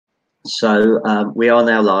We are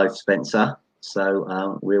now live, Spencer.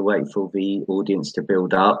 We're waiting for the audience to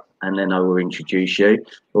build up, and then I will introduce you.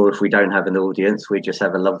 Or if we don't have an audience, we just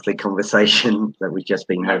have a lovely conversation that we've just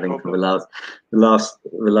been No having for problem.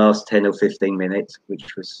 the last 10 or 15 minutes,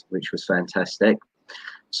 which was fantastic.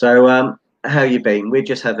 So, how you been? We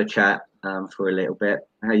just have a chat for a little bit.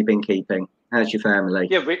 How you been keeping? How's your family?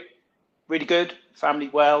 Yeah, really good. Family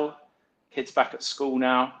well. Kids back at school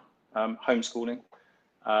now. Homeschooling,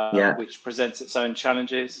 Yeah, which presents its own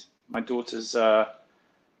challenges. My daughter's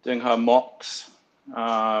doing her mocks,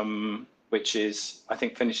 which is I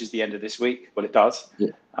think finishes the end of this week. Well, it does.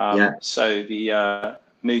 yeah, yeah. So the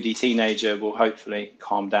moody teenager will hopefully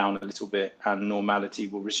calm down a little bit, and normality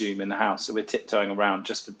will resume in the house. So we're tiptoeing around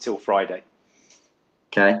just until Friday.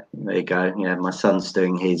 Okay, there you go. Yeah, my son's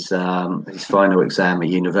doing his final exam at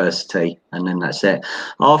university, and then that's it.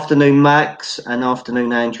 Afternoon, Max, and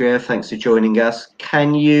afternoon, Andrea. Thanks for joining us.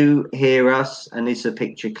 Can you hear us? And is the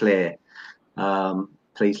picture clear?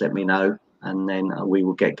 Please let me know, and then we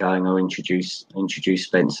will get going. I'll introduce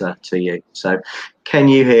Spencer to you. So, can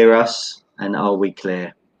you hear us? And are we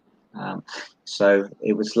clear? So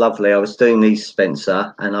it was lovely. I was doing these,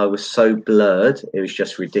 Spencer, and I was so blurred. It was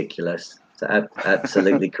just ridiculous.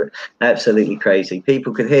 Absolutely, absolutely crazy.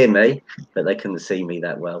 People could hear me, but they couldn't see me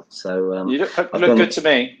that well. So You I've look gone. good to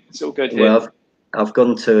me. It's all good here. Well, I've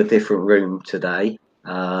gone to a different room today.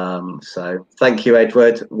 So thank you,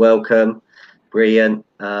 Edward. Welcome. Brilliant.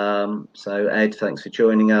 So Ed, thanks for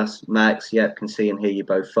joining us. Max, yep, can see and hear you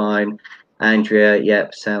both fine. Andrea,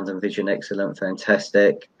 yep, sound and vision excellent,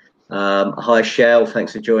 fantastic. Hi, Shell,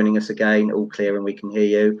 thanks for joining us again. All clear and we can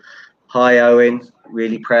hear you. Hi, Owen,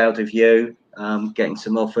 really proud of you. Getting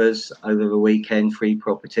some offers over the weekend, 3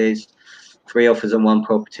 properties. 3 offers on 1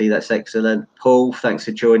 property, that's excellent. Paul, thanks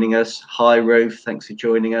for joining us. Hi, Ruth, thanks for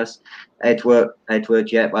joining us. Edward,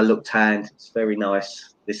 yep, I look tanned. It's very nice.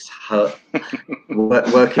 This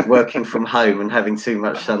working from home and having too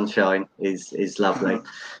much sunshine is lovely.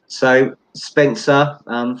 So, Spencer,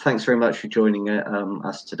 thanks very much for joining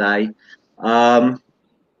us today.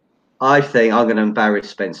 I think I'm going to embarrass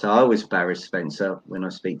Spencer. I always embarrass Spencer when I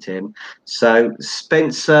speak to him. So,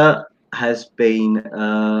 Spencer has been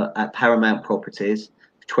at Paramount Properties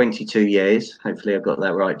for 22 years. Hopefully, I got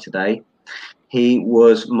that right today. He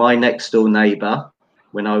was my next door neighbour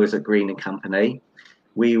when I was at Green and Company.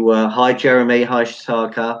 We were, hi Jeremy, hi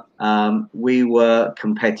Shataka. We were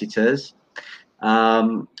competitors.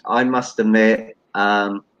 I must admit,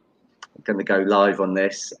 I'm going to go live on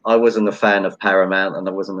this. I wasn't a fan of Paramount, and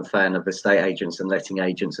I wasn't a fan of estate agents and letting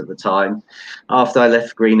agents at the time. After I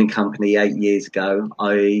left Green and Company 8 years ago,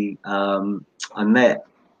 I met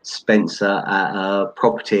Spencer at a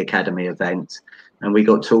Property Academy event, and we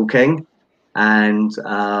got talking, and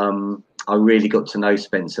I really got to know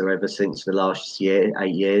Spencer ever since the last year,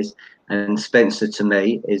 8 years. And Spencer, to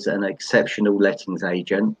me, is an exceptional lettings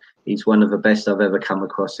agent. He's one of the best I've ever come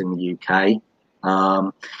across in the UK.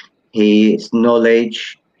 His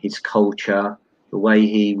knowledge, his culture, the way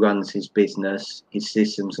he runs his business, his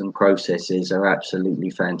systems and processes are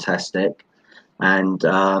absolutely fantastic. And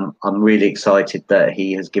I'm really excited that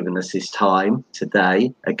he has given us his time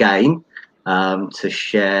today again to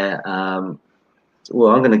share.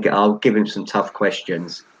 I'll give him some tough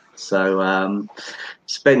questions. So,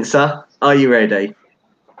 Spencer, are you ready?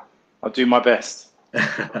 I'll do my best.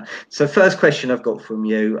 So, first question I've got from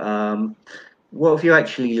you. What have you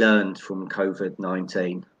actually learned from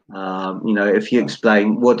COVID-19? If you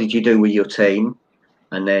explain, what did you do with your team?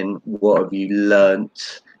 And then what have you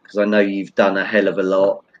learnt? Because I know you've done a hell of a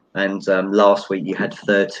lot. And last week you had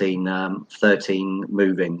 13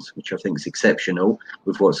 move-ins, which I think is exceptional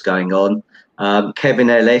with what's going on. Kevin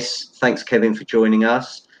Ellis, thanks Kevin for joining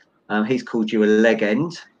us. He's called you a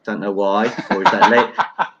legend. Don't know why,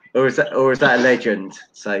 or is that a legend?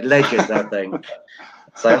 So legend, I think.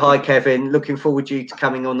 So hi Kevin, looking forward to you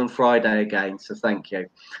coming on Friday again. So thank you.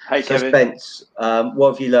 Hey so Kevin. Spence,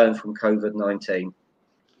 what have you learned from COVID-19?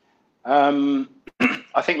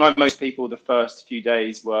 I think like most people, the first few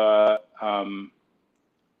days were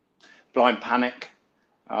blind panic.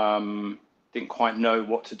 Didn't quite know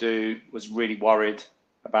what to do, was really worried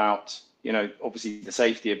about, obviously the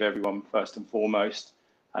safety of everyone first and foremost,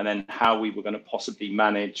 and then how we were going to possibly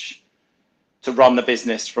manage to run the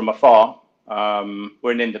business from afar.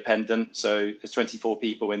 We're an independent, so there's 24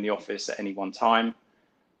 people in the office at any one time.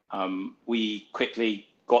 We quickly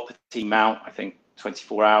got the team out, I think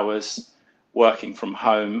 24 hours, working from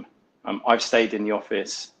home. I've stayed in the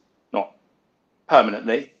office, not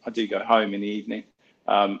permanently. I do go home in the evening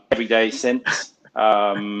every day since,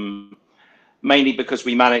 mainly because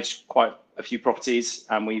we manage quite a few properties,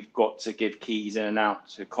 and we've got to give keys in and out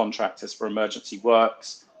to contractors for emergency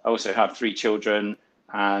works. I also have 3 children,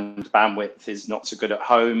 and bandwidth is not so good at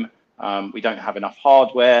home. We don't have enough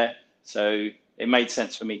hardware, so it made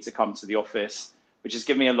sense for me to come to the office, which has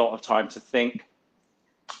given me a lot of time to think.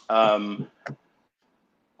 After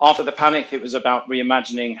the panic, it was about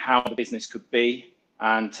reimagining how the business could be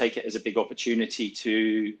and take it as a big opportunity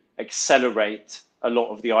to accelerate a lot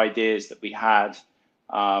of the ideas that we had,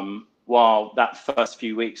 while that first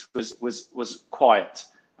few weeks was quiet.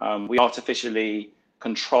 We artificially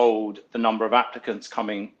controlled the number of applicants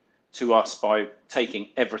coming to us by taking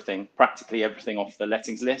everything, practically everything, off the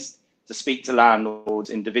lettings list, to speak to landlords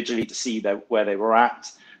individually, to see where they were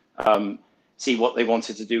at, see what they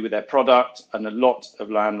wanted to do with their product. And a lot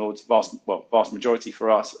of landlords, vast majority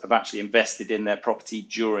for us, have actually invested in their property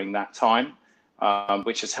during that time,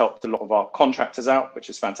 which has helped a lot of our contractors out, which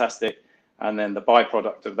is fantastic. And then the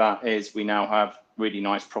byproduct of that is we now have really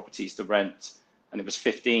nice properties to rent. And it was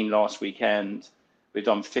 15 last weekend. We've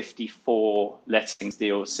done 54 lettings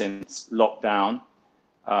deals since lockdown.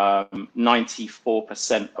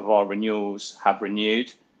 94% of our renewals have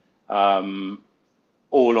renewed, all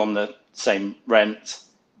on the same rent,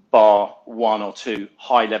 bar 1 or 2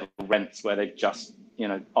 high-level rents where they've just,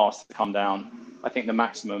 asked to come down. I think the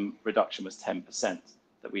maximum reduction was 10%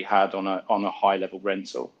 that we had on a high-level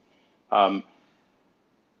rental.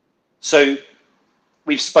 So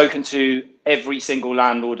we've spoken to every single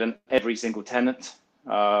landlord and every single tenant.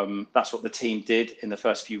 That's what the team did in the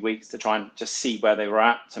first few weeks, to try and just see where they were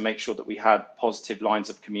at, to make sure that we had positive lines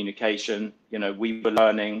of communication. We were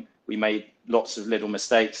learning. We made lots of little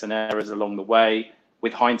mistakes and errors along the way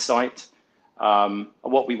with hindsight.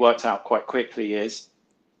 What we worked out quite quickly is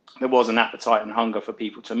there was an appetite and hunger for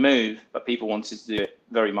people to move, but people wanted to do it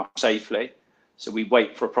very much safely. So we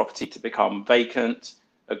wait for a property to become vacant,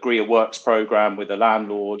 agree a works program with the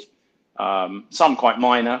landlord, some quite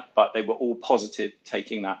minor, but they were all positive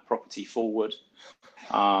taking that property forward.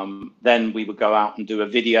 Then we would go out and do a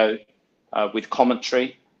video with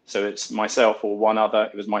commentary. So it's myself or one other.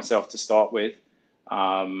 It was myself to start with.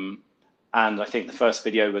 And I think the first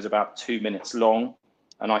video was about 2 minutes long.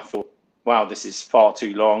 And I thought, wow, this is far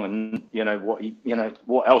too long. And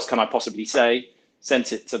what else can I possibly say?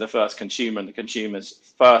 Sent it to the first consumer, and the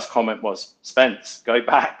consumer's first comment was, "Spence, go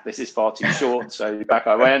back. This is far too short." So back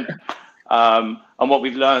I went. And what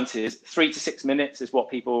we've learned is 3 to 6 minutes is what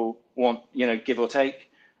people want, give or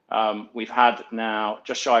take. We've had now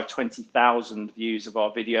just shy of 20,000 views of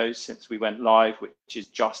our videos since we went live, which is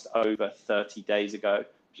just over 30 days ago,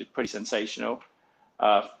 which is pretty sensational.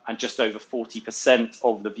 And just over 40%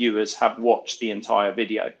 of the viewers have watched the entire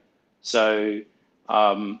video. So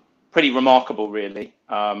pretty remarkable, really.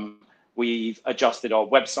 We've adjusted our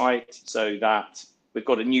website so that we've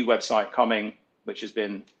got a new website coming, which has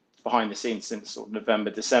been behind the scenes since sort of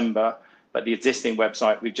November, December. But the existing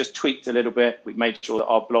website, we've just tweaked a little bit. We've made sure that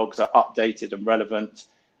our blogs are updated and relevant.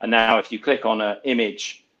 And now if you click on an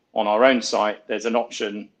image on our own site, there's an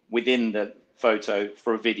option within the photo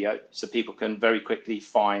for a video, so people can very quickly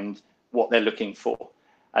find what they're looking for.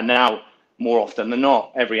 And now, more often than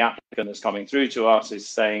not, every applicant that's coming through to us is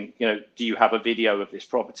saying, do you have a video of this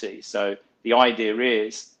property? So the idea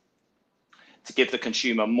is to give the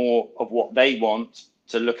consumer more of what they want,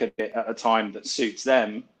 to look at it at a time that suits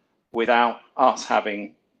them, without us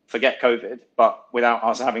having, forget COVID, but without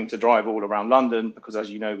us having to drive all around London, because as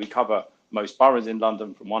you know, we cover most boroughs in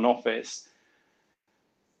London from one office.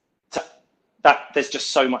 There's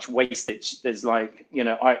just so much wastage. There's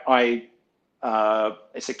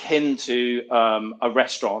it's akin to a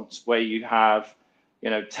restaurant where you have,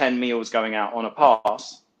 10 meals going out on a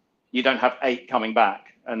pass. You don't have 8 coming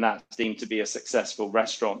back, and that's deemed to be a successful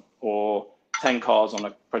restaurant. Or 10 cars on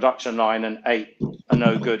a production line and 8 are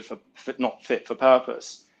no good, not fit for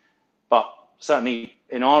purpose. But certainly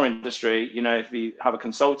in our industry, if you have a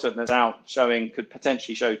consultant that's out could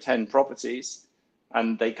potentially show 10 properties,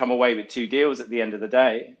 and they come away with 2 deals at the end of the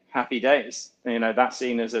day, happy days. That's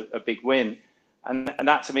seen as a big win. And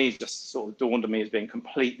that to me just sort of dawned on me as being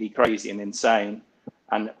completely crazy and insane.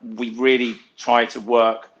 And we really try to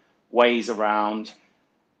work ways around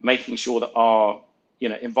making sure that our,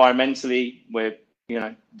 environmentally, we're,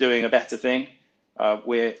 doing a better thing.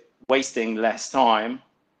 We're wasting less time.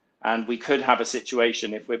 And we could have a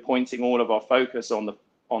situation, if we're pointing all of our focus on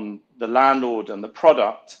the landlord and the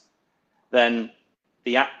product, then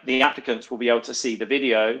the applicants will be able to see the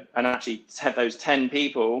video, and actually those 10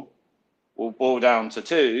 people will boil down to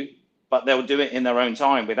 2, but they'll do it in their own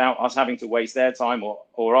time without us having to waste their time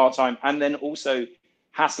or our time. And then also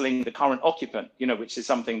hassling the current occupant, which is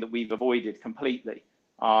something that we've avoided completely.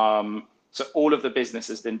 So all of the business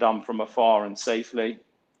has been done from afar and safely.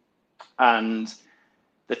 And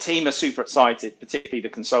the team are super excited, particularly the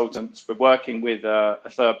consultants. We're working with a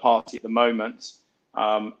third party at the moment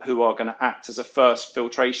who are going to act as a first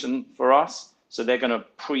filtration for us. So they're going to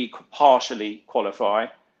partially qualify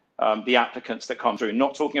the applicants that come through.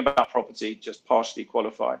 Not talking about property, just partially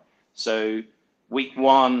qualify. So week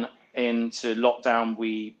 1 into lockdown,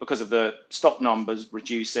 because of the stock numbers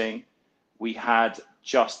reducing, we had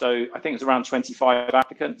just, I think it was around 25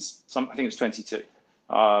 applicants. I think it was 22.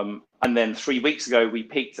 And then 3 weeks ago, we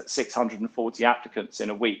peaked at 640 applicants in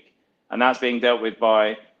a week. And that's being dealt with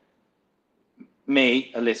by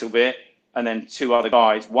me a little bit, and then 2 other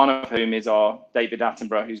guys, one of whom is our David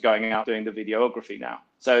Attenborough, who's going out doing the videography now.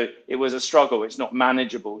 So it was a struggle. It's not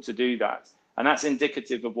manageable to do that. And that's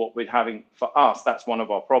indicative of what we're having for us. That's one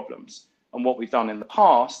of our problems. And what we've done in the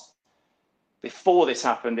past, before this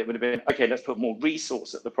happened, it would have been, okay, let's put more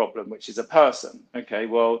resource at the problem, which is a person. Okay,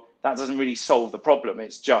 well, that doesn't really solve the problem.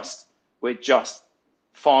 It's just, we're just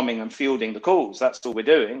farming and fielding the calls. That's all we're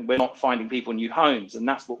doing. We're not finding people new homes, and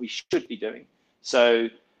that's what we should be doing. So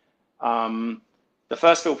the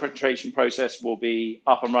first filtration process will be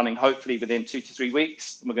up and running, hopefully within 2 to 3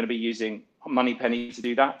 weeks. And we're going to be using Moneypenny to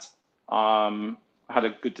do that. I had a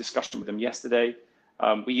good discussion with them yesterday.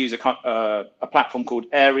 We use a platform called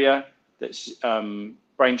Area, that's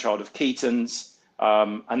brainchild of Keaton's,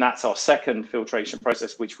 and that's our second filtration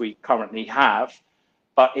process, which we currently have,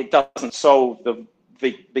 but it doesn't solve the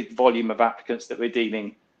big volume of applicants that we're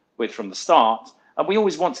dealing with from the start. And we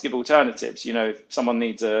always want to give alternatives. You know, if someone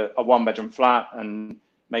needs a 1-bedroom flat and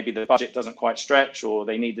maybe the budget doesn't quite stretch, or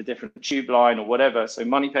they need a different tube line or whatever, so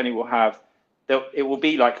Moneypenny will have, it will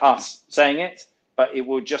be like us saying it, but it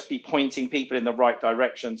will just be pointing people in the right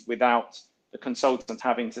directions without the consultant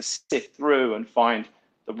having to sift through and find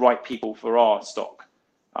the right people for our stock.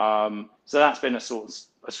 So that's been a sort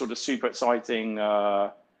of super exciting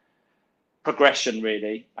progression,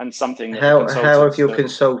 really, and something that how have your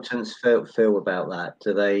consultants feel about that?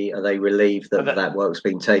 Are they relieved that that work's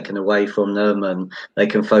been taken away from them and they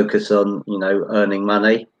can focus on, you know, earning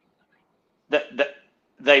money?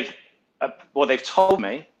 They've told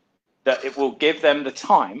me that it will give them the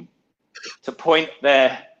time to point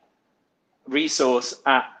their resource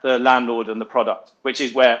at the landlord and the product, which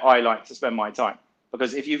is where I like to spend my time.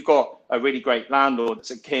 Because if you've got a really great landlord that's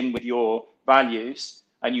akin with your values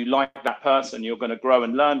and you like that person, you're going to grow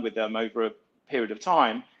and learn with them over a period of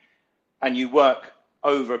time, and you work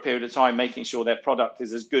over a period of time making sure their product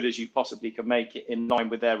is as good as you possibly can make it in line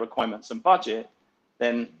with their requirements and budget,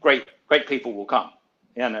 then great people will come.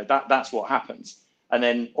 You know, that's what happens. And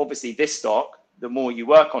then obviously this stock, the more you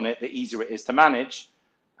work on it, the easier it is to manage.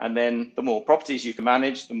 And then the more properties you can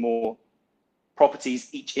manage, the more properties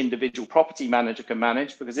each individual property manager can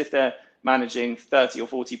manage. Because if they're managing 30 or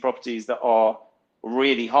 40 properties that are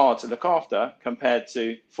really hard to look after compared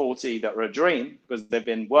to 40 that are a dream because they've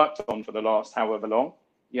been worked on for the last however long,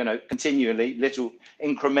 you know, continually little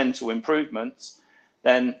incremental improvements,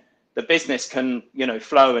 then the business can, you know,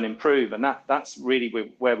 flow and improve. And that's really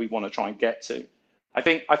where we want to try and get to. I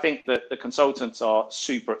think that the consultants are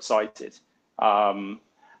super excited.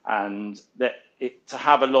 And that to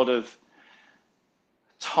have a lot of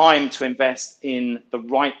time to invest in the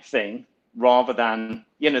right thing rather than,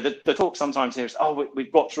 you know, the talk sometimes here is, oh,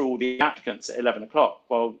 we've got through all the applicants at 11 o'clock.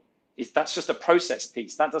 Well, that's just a process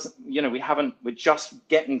piece. That doesn't, you know, we're just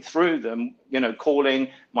getting through them, you know, calling,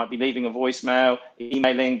 might be leaving a voicemail,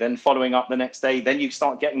 emailing, then following up the next day. Then you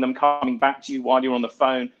start getting them coming back to you while you're on the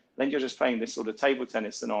phone. Then you're just playing this sort of table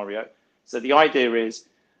tennis scenario. So the idea is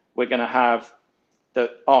we're going to have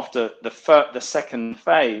that after the second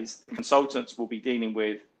phase, the consultants will be dealing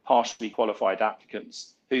with partially qualified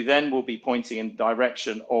applicants who then will be pointing in the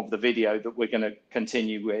direction of the video that we're going to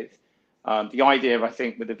continue with. The idea, I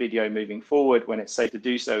think, with the video moving forward, when it's safe to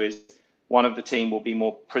do so, is one of the team will be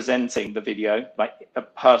more presenting the video, like a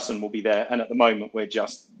person will be there. And at the moment, we're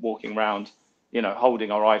just walking around, you know,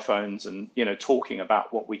 holding our iPhones and, you know, talking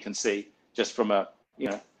about what we can see just from a,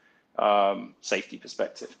 you know, safety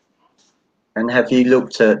perspective. And have you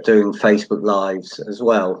looked at doing Facebook Lives as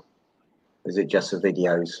well? Is it just the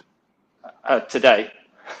videos? Today.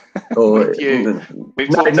 Or with you. We've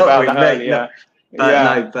talked about that earlier.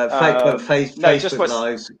 Facebook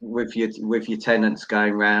Lives with your tenants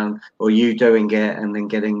going round, or you doing it and then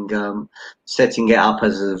getting setting it up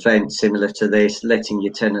as an event similar to this, letting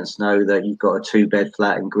your tenants know that you've got a 2-bed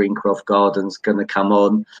flat in Greencroft Gardens going to come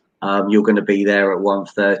on. You're going to be there at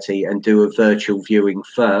 1:30 and do a virtual viewing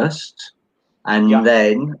first. And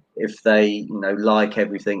then if they, you know, like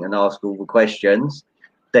everything and ask all the questions,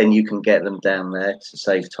 then you can get them down there to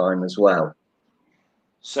save time as well.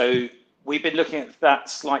 So we've been looking at that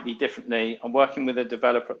slightly differently. I'm working with a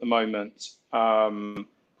developer at the moment,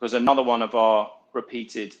 because another one of our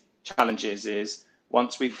repeated challenges is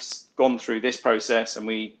once we've gone through this process and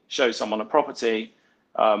we show someone a property,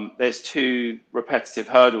 there's two repetitive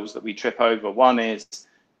hurdles that we trip over. One is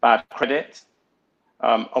bad credit,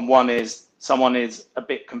 and one is someone is a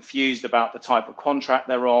bit confused about the type of contract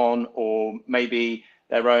they're on, or maybe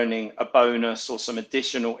they're earning a bonus or some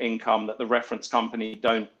additional income that the reference company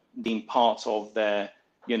don't deem part of their,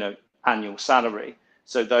 annual salary.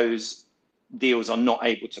 So those deals are not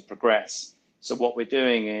able to progress. So what we're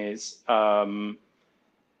doing is the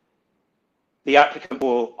applicant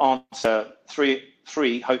will answer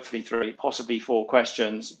hopefully three, possibly four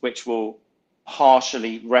questions, which will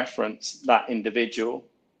partially reference that individual.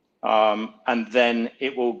 And then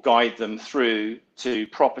it will guide them through to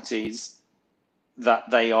properties that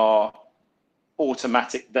they are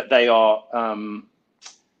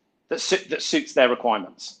that suits their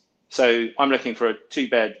requirements. So I'm looking for a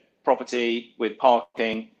 2-bed property with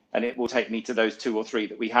parking, and it will take me to those 2 or 3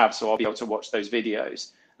 that we have. So I'll be able to watch those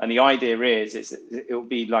videos. And the idea is it will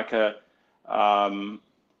be like the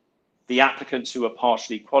applicants who are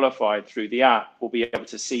partially qualified through the app will be able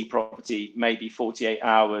to see property maybe 48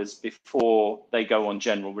 hours before they go on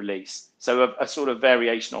general release. So a sort of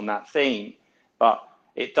variation on that theme, but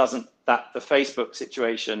it doesn't, the Facebook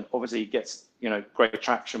situation obviously gets, great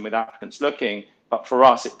traction with applicants looking, but for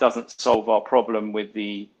us, it doesn't solve our problem with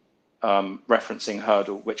the referencing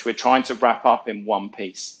hurdle, which we're trying to wrap up in one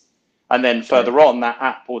piece. And then further on, that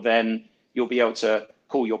app will then, you'll be able to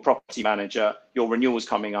call your property manager, your renewal's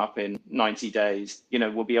coming up in 90 days,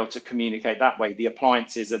 we'll be able to communicate that way. The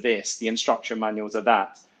appliances are this, the instruction manuals are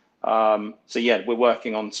that. So yeah, we're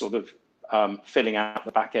working on sort of filling out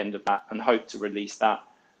the back end of that and hope to release that,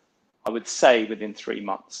 I would say, within 3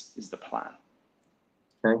 months is the plan.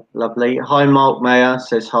 Okay, lovely. Hi, Mark Mayer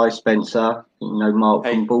says hi, Spencer. Mark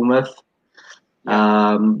from Bournemouth.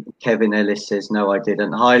 Yeah. Kevin Ellis says no, I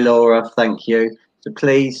didn't. Hi, Laura. Thank you. So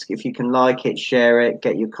please, if you can like it, share it,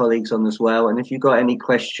 get your colleagues on as well. And if you've got any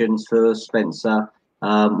questions for Spencer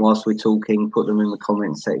whilst we're talking, put them in the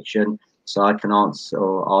comment section so I can answer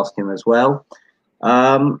or ask him as well.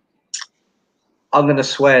 I'm going to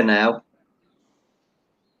swear now.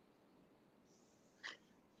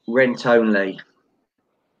 Rent only.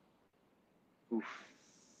 Oof.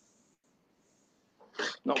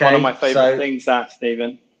 Not one of my favourite things, that,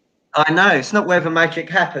 Stephen. I know, it's not where the magic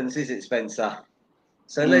happens, is it, Spencer?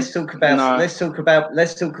 So let's talk about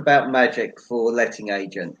magic for letting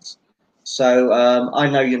agents. So I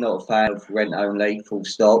know you're not a fan of rent only, full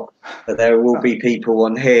stop, but there will be people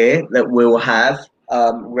on here that will have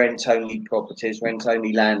rent only properties, rent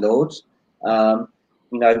only landlords.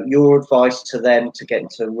 Your advice to them to get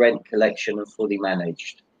into rent collection and fully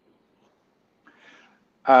managed.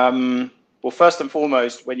 Well, first and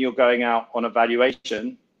foremost, when you're going out on a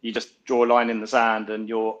valuation, you just draw a line in the sand, and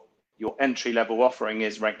your entry level offering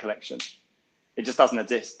is rent collection. It just doesn't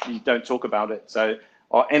exist. You don't talk about it. So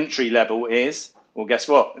our entry level is, well, guess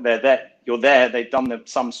what? They're there. You're there. They've done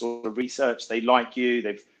some sort of research. They like you.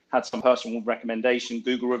 They've had some personal recommendation,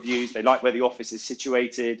 Google reviews. They like where the office is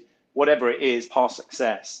situated. Whatever it is, past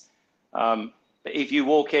success. But if you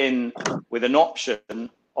walk in with an option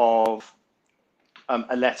of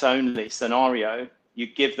a let only scenario, you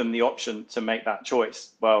give them the option to make that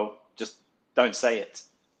choice. Well, just don't say it.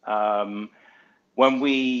 When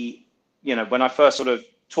I first sort of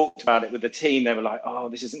talked about it with the team, they were like, oh,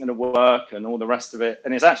 this isn't going to work and all the rest of it.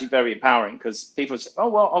 And it's actually very empowering, because people say, oh,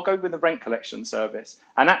 well, I'll go with the rent collection service.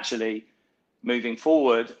 And actually, moving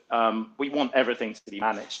forward, we want everything to be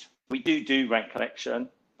managed. We do rent collection,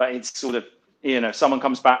 but it's sort of, someone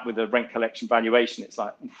comes back with a rent collection valuation. It's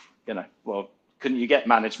like, well, couldn't you get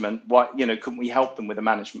management? Why, couldn't we help them with a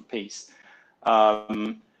management piece?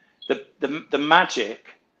 The magic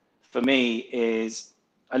for me is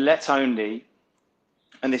a let only,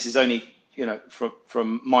 and this is only,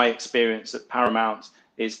 from my experience at Paramount,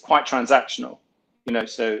 is quite transactional.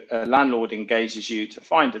 So a landlord engages you to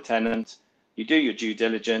find a tenant, you do your due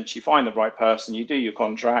diligence, you find the right person, you do your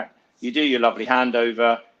contract, you do your lovely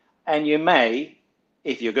handover, and you may,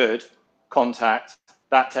 if you're good, contact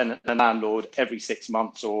that tenant and landlord every 6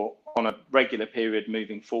 months or on a regular period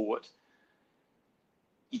moving forward.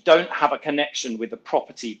 You don't have a connection with the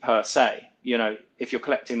property per se. If you're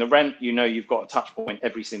collecting the rent, you've got a touch point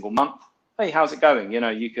every single month. Hey, how's it going?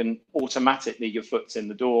 You can automatically, your foot's in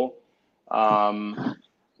the door.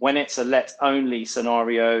 When it's a let only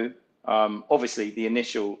scenario, obviously the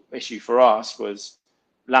initial issue for us was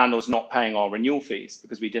landlords not paying our renewal fees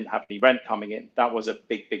because we didn't have any rent coming in. That was a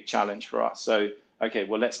big challenge for us. So, okay,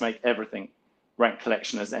 well, let's make everything rent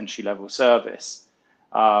collection as entry-level service.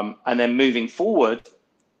 And then moving forward,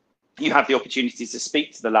 you have the opportunity to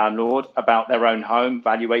speak to the landlord about their own home,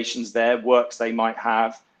 valuations there, works they might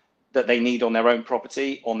have that they need on their own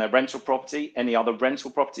property, on their rental property, any other rental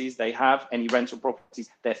properties they have, any rental properties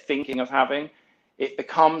they're thinking of having. It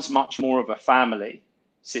becomes much more of a family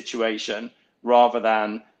situation rather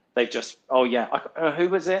than they've just, oh yeah, who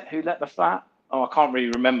was it? Who let the flat? Oh, I can't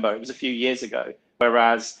really remember. It was a few years ago.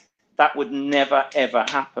 Whereas that would never, ever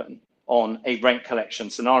happen on a rent collection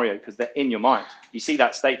scenario because they're in your mind. You see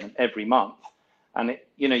that statement every month. And,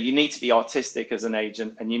 you need to be artistic as an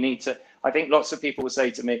agent, and you need to, I think lots of people will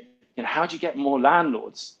say to me, how do you get more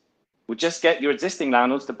landlords? Well, just get your existing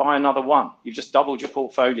landlords to buy another one. You've just doubled your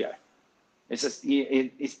portfolio. It's just,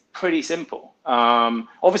 it's pretty simple.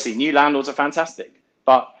 Obviously, new landlords are fantastic,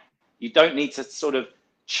 but you don't need to sort of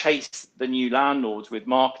chase the new landlords with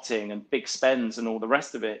marketing and big spends and all the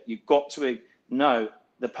rest of it. You've got to know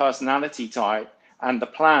the personality type and the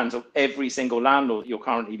plans of every single landlord you're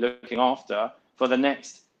currently looking after for the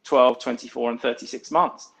next 12, 24, and 36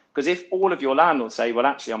 months. Because if all of your landlords say, well,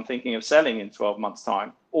 actually, I'm thinking of selling in 12 months'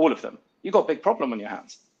 time, all of them, you've got a big problem on your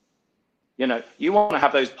hands. You want to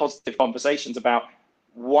have those positive conversations about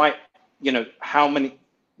why, how many,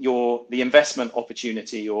 the investment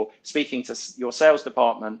opportunity, or speaking to your sales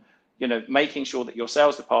department, making sure that your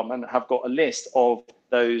sales department have got a list of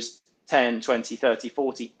those 10, 20, 30,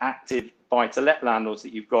 40 active buy-to-let landlords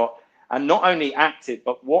that you've got. And not only active,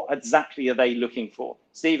 but what exactly are they looking for?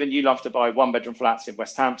 Stephen, you love to buy one-bedroom flats in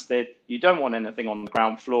West Hampstead. You don't want anything on the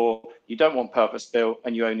ground floor. You don't want purpose-built,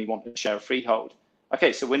 and you only want to share a freehold.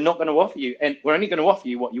 Okay, so we're not going to offer you, and we're only going to offer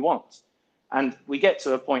you what you want. And we get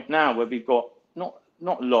to a point now where we've got not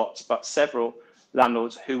lots, but several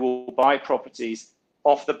landlords who will buy properties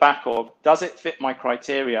off the back of, does it fit my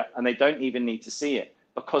criteria? And they don't even need to see it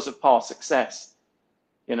because of past success.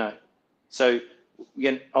 So,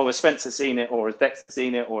 oh, has Spencer seen it, or has Dexter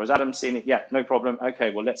seen it, or has Adam seen it? Yeah, no problem.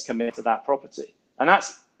 Okay, well, let's commit to that property.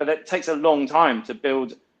 But it takes a long time to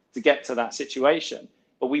build, to get to that situation.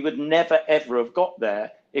 But we would never, ever have got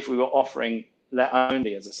there if we were offering let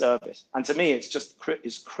only as a service. And to me,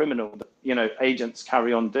 it's criminal that, agents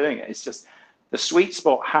carry on doing it. It's just, the sweet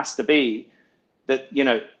spot has to be that,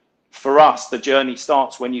 for us, the journey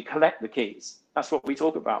starts when you collect the keys. That's what we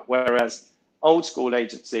talk about. Whereas old school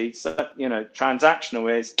agencies,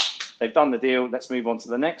 transactional is they've done the deal, let's move on to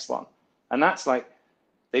the next one. And that's like,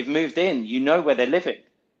 they've moved in, where they're living,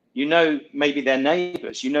 maybe their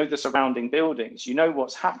neighbors, the surrounding buildings,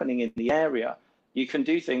 what's happening in the area. You can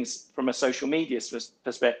do things from a social media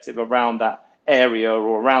perspective around that area,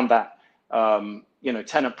 or around that,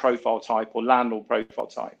 tenant profile type or landlord profile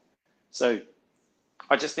type. So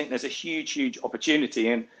I just think there's a huge opportunity.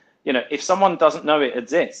 And, if someone doesn't know it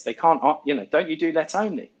exists, they can't, don't you do let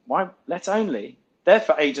only? Why let only? They're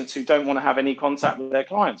for agents who don't want to have any contact with their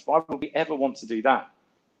clients. Why would we ever want to do that?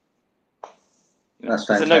 That's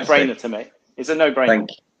fantastic. It's a no-brainer to me. It's a no-brainer.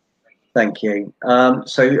 Thank you.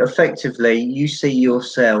 So effectively, you see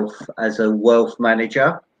yourself as a wealth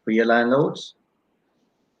manager for your landlords?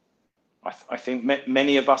 I think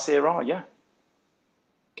many of us here are, yeah.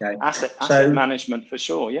 Okay. Asset management for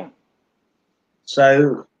sure, yeah.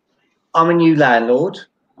 So I'm a new landlord,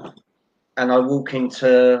 and I walk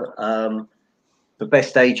into the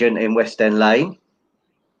best agent in West End Lane.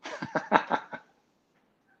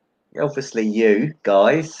 Obviously you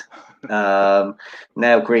guys. Now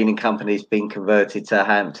Green and Company's been converted to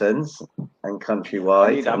Hamptons and Countrywide.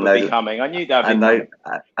 I knew that would be coming. I knew that would be coming.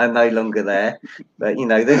 I'm no longer there. But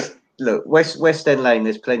there's West End Lane,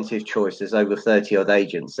 there's plenty of choice. There's over 30 odd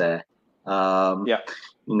agents there. Yeah.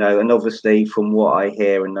 And obviously from what I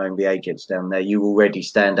hear and knowing the agents down there, you already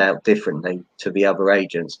stand out differently to the other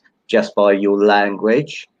agents just by your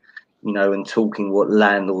language, and talking what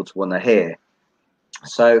landlords want to hear.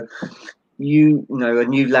 So a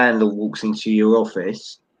new landlord walks into your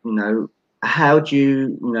office, how do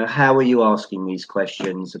you, how are you asking these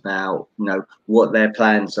questions about, what their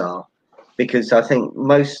plans are? Because I think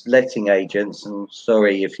most letting agents, and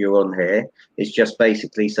sorry if you're on here, is just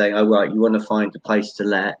basically saying, oh, right, you want to find a place to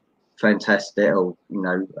let, fantastic, or,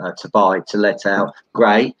 to buy, to let out,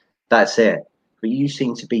 great, that's it. But you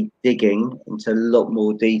seem to be digging into a lot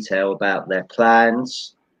more detail about their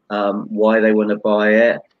plans, why they want to buy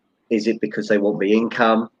it. Is it because they want the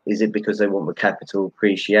income? Is it because they want the capital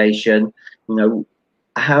appreciation?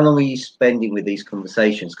 how long are you spending with these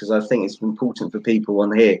conversations? Because I think it's important for people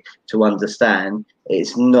on here to understand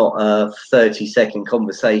it's not a 30-second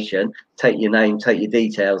conversation. Take your name, take your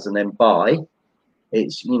details, and then buy.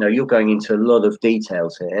 It's, you know, you're going into a lot of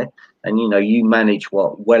details here, and you know, you manage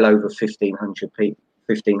what, well over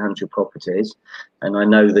 1,500 properties, and I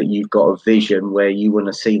know that you've got a vision where you want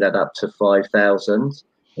to see that up to 5,000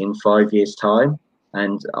 in 5 years' time,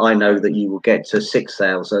 and I know that you will get to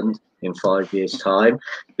 6,000 in 5 years' time,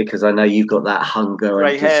 because I know you've got that hunger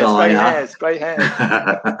and desire. Grey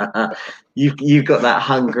hairs. You've got that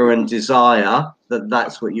hunger and desire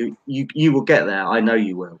that's what you will get there. I know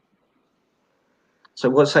you will. So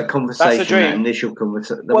what's that conversation? That's a dream. That initial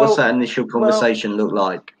conversation. What's that initial conversation look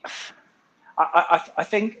like? I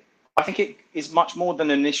think it is much more than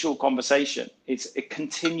an initial conversation. It's a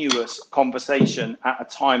continuous conversation at a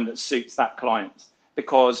time that suits that client.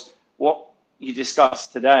 Because what you discuss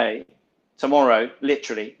today, tomorrow,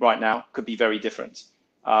 literally right now, could be very different.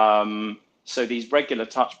 So these regular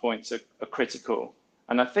touch points are critical.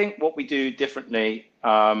 And I think what we do differently,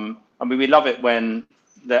 I mean, we love it when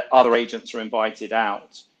the other agents are invited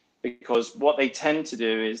out, because what they tend to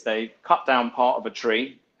do is they cut down part of a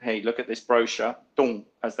tree. Hey, look at this brochure, dong,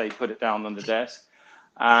 as they put it down on the desk.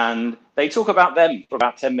 And they talk about them for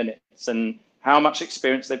about 10 minutes and how much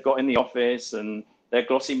experience they've got in the office and their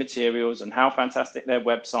glossy materials and how fantastic their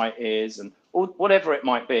website is and whatever it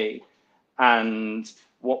might be. And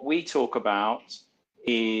what we talk about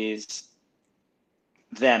is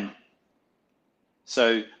them.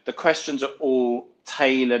 So the questions are all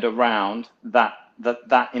tailored around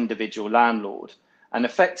that individual landlord. And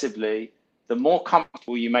effectively, the more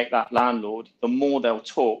comfortable you make that landlord, the more they'll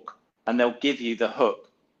talk and they'll give you the hook.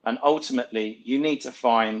 And ultimately, you need to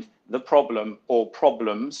find the problem or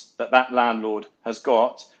problems that landlord has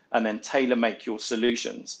got and then tailor make your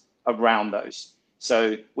solutions around those.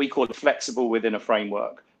 So we call it flexible within a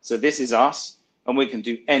framework. So this is us, and we can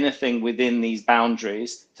do anything within these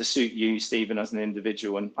boundaries to suit you, Stephen, as an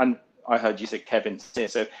individual. And I heard you say Kevin's here.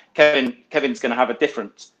 So Kevin's going to have a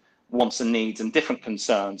different wants and needs and different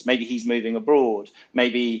concerns. Maybe he's moving abroad.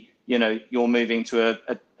 Maybe, you know, you're moving to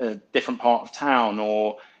a different part of town,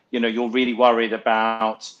 or, you know, you're really worried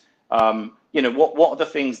about, you know, what are the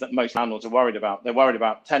things that most landlords are worried about? They're worried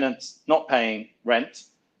about tenants not paying rent,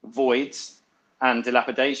 voids, and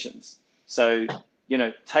dilapidations. So, you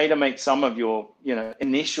know, tailor make some of your, you know,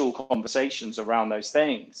 initial conversations around those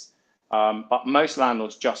things. But most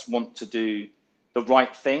landlords just want to do the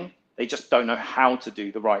right thing. They just don't know how to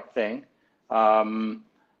do the right thing. And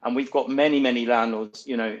we've got many landlords,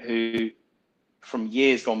 you know, who from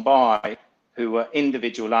years gone by, who are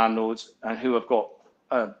individual landlords and who have got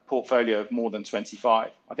a portfolio of more than 25.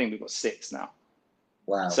 I think we've got 6 now.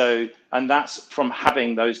 Wow. So, and that's from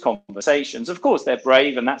having those conversations. Of course, they're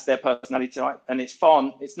brave and that's their personality type, and it's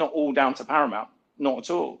fun. It's not all down to Paramount, not at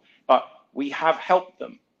all. But we have helped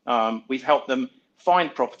them. We've helped them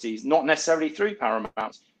find properties, not necessarily through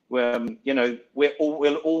Paramount. Where, you know,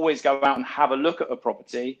 we'll always go out and have a look at a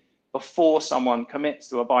property before someone commits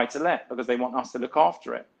to a buy-to-let, because they want us to look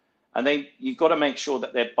after it. And you've got to make sure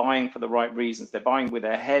that they're buying for the right reasons. They're buying with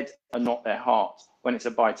their head and not their heart when it's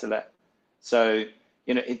a buy-to-let. So,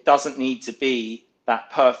 you know, it doesn't need to be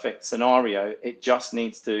that perfect scenario. It just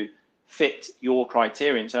needs to fit your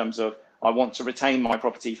criteria in terms of, I want to retain my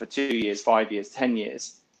property for 2 years, 5 years, 10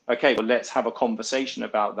 years. Okay, well, let's have a conversation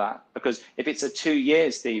about that. Because if it's a 2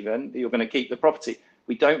 years, Stephen, that you're going to keep the property,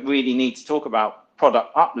 we don't really need to talk about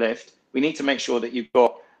product uplift. We need to make sure that you've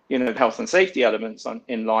got, you know, health and safety elements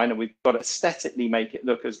in line, and we've got to aesthetically make it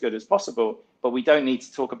look as good as possible. But we don't need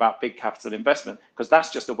to talk about big capital investment, because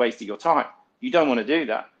that's just a waste of your time. You don't want to do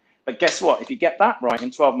that. But guess what? If you get that right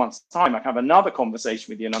in 12 months' time, I can have another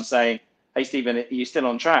conversation with you and I'm saying, hey, Stephen, are you still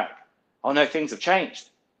on track? Oh, no, things have changed.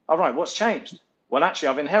 All right, what's changed? Well, actually,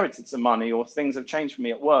 I've inherited some money, or things have changed for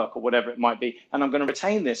me at work, or whatever it might be, and I'm going to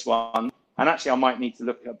retain this one. And actually, I might need to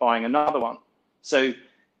look at buying another one. So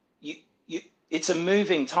it's a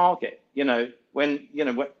moving target. You know, when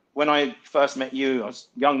I first met you, I was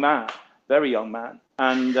a young man, very young man.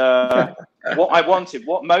 And what I wanted,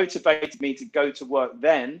 what motivated me to go to work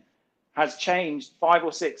then, has changed 5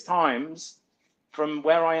 or 6 times from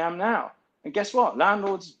where I am now. And guess what?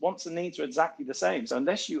 Landlords' wants and needs are exactly the same. So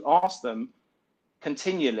unless you ask them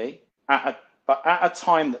continually at a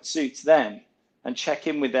time that suits them, and check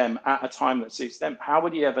in with them at a time that suits them, how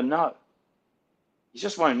would you ever know? You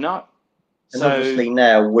just won't know. And obviously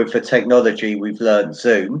now with the technology we've learned,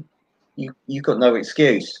 Zoom, you've got no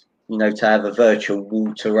excuse, you know, to have a virtual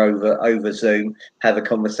water over Zoom, have a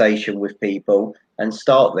conversation with people, and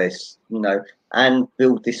start this, and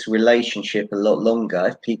build this relationship a lot longer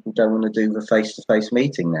if people don't want to do the face-to-face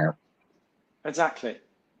meeting now. Exactly.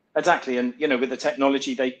 And with the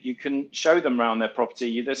technology, you can show them around their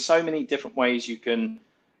property. There's so many different ways you can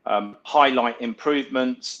highlight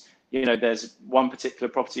improvements. There's one particular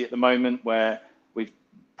property at the moment where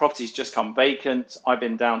property's just come vacant. I've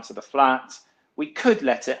been down to the flat. We could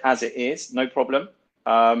let it as it is, no problem.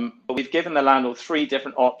 But we've given the landlord 3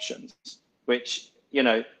 different options, which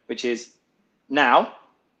is now,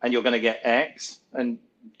 and you're going to get X, and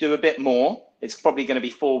do a bit more. It's probably going to be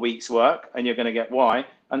 4 weeks work, and you're going to get Y,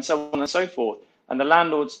 and so on and so forth. And the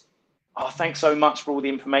landlords, thanks so much for all the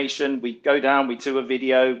information. We go down, we do a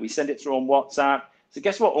video, we send it through on WhatsApp. So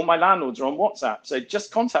guess what? All my landlords are on WhatsApp. So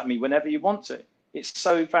just contact me whenever you want to. It's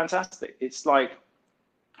so fantastic. It's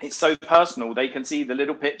so personal. They can see the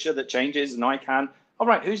little picture that changes, and I can. All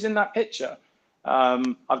right, who's in that picture?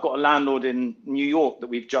 I've got a landlord in New York that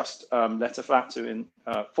we've just let a flat to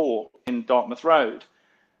in Dartmouth Road.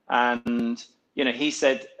 And, he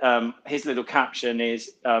said his little caption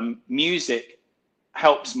is, music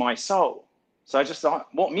helps my soul. So I just thought,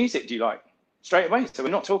 what music do you like? Straight away. So we're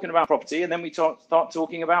not talking about property, and then we start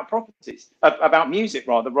talking about about music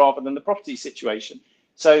rather than the property situation.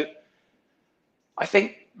 So I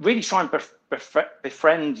think really try and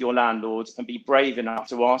befriend your landlords and be brave enough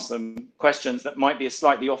to ask them questions that might be a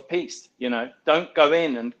slightly off-piste. Don't go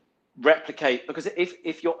in and replicate, because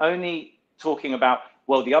if you're only talking about,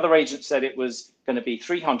 well, the other agent said it was going to be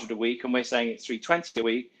 300 a week, and we're saying it's 320 a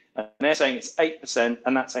week, and they're saying it's 8%,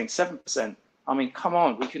 and that's saying 7%. I mean, come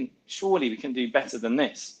on, we can do better than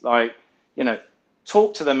this.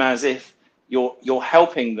 Talk to them as if you're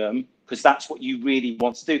helping them, because that's what you really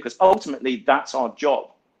want to do, because ultimately that's our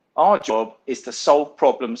job. Our job is to solve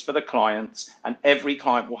problems for the clients, and every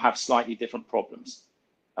client will have slightly different problems.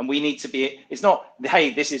 And we need to it's not,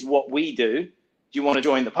 hey, this is what we do. Do you want to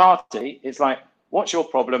join the party? It's like, what's your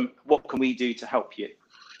problem? What can we do to help you?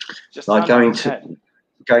 Just like going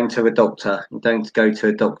to a doctor. You don't go to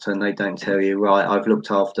a doctor and they don't tell you, right, I've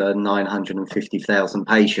looked after 950,000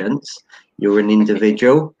 patients. You're an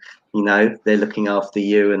individual. They're looking after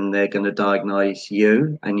you, and they're going to diagnose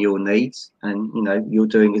you and your needs, and you're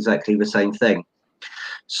doing exactly the same thing.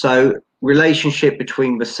 So relationship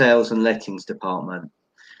between the sales and lettings department.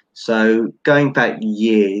 So going back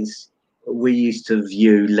years, we used to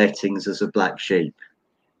view lettings as a black sheep.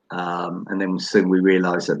 And then soon we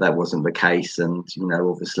realised that wasn't the case, and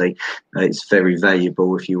obviously it's very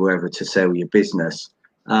valuable if you were ever to sell your business.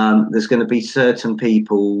 There's going to be certain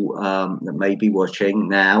people that may be watching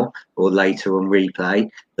now or later on replay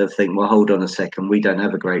that think, well, hold on a second, we don't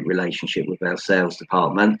have a great relationship with our sales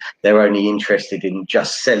department. They're only interested in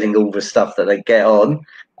just selling all the stuff that they get on,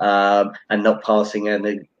 and not passing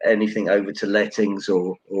anything over to lettings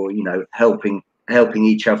or helping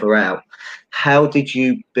each other out. How did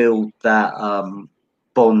you build that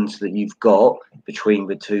bond that you've got between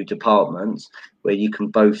the 2 departments, where you can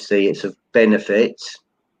both see it's of benefit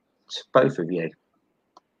to both of you?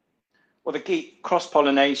 Well, the key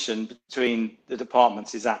cross-pollination between the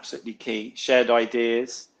departments is absolutely key. Shared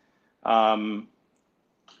ideas.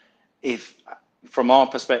 If from our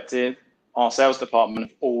perspective, our sales department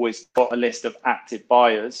have always got a list of active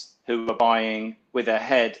buyers who are buying with their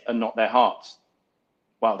head and not their heart.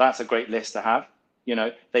 Well, that's a great list to have.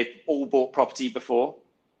 They've all bought property before,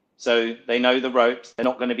 so they know the ropes. They're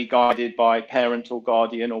not going to be guided by parent or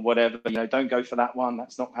guardian or whatever. Don't go for that one.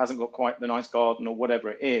 Hasn't got quite the nice garden or whatever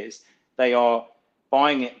it is. They are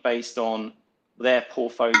buying it based on their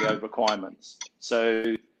portfolio requirements.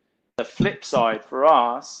 So the flip side for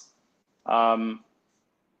us,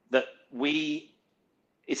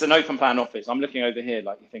 it's an open plan office. I'm looking over here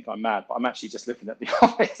like you think I'm mad, but I'm actually just looking at the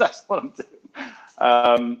office. That's what I'm doing.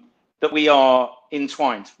 That we are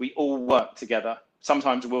entwined. We all work together.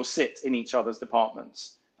 Sometimes we'll sit in each other's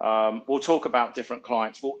departments. We'll talk about different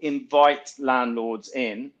clients. We'll invite landlords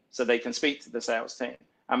in so they can speak to the sales team,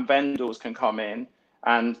 and vendors can come in.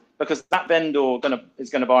 And because that vendor is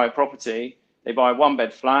going to buy a property, they buy a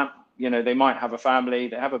 1-bed flat. They might have a family,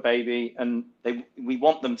 they have a baby, and we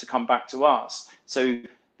want them to come back to us. So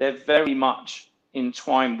they're very much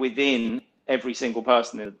entwined within every single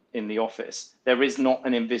person in the office. There is not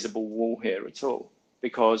an invisible wall here at all,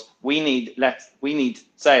 because we need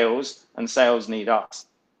sales, and sales need us.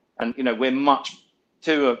 And we're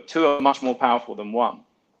two are much more powerful than one.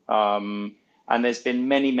 And there's been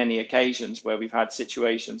many occasions where we've had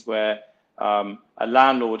situations where a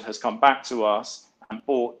landlord has come back to us and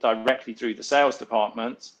bought directly through the sales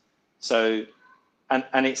department. So,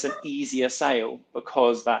 and it's an easier sale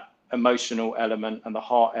because that emotional element and the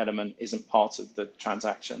heart element isn't part of the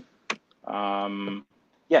transaction.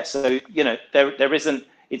 Yeah, so there isn't.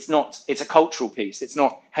 It's a cultural piece. It's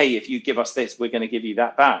not, hey, if you give us this, we're going to give you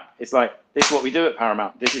that back. It's like, this is what we do at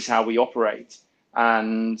Paramount. This is how we operate.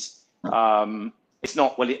 And it's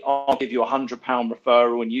not, well, I'll give you £100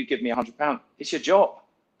 referral and you give me £100. It's your job.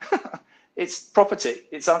 It's property.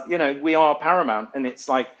 It's, we are Paramount. And it's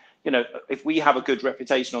like, if we have a good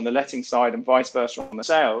reputation on the letting side and vice versa on the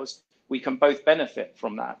sales, we can both benefit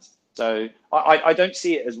from that. So I don't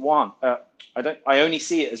see it as one. I only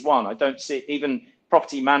see it as one. I don't see it, even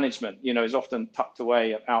property management, is often tucked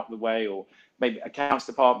away, out the way, or maybe accounts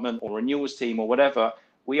department or renewals team or whatever.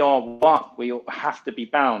 We are one. We have to be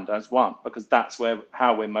bound as one, because that's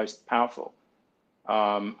how we're most powerful.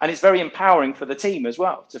 And it's very empowering for the team as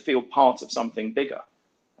well to feel part of something bigger.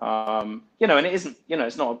 And it isn't,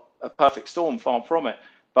 it's not a perfect storm, far from it,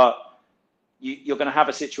 but you're going to have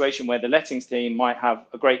a situation where the lettings team might have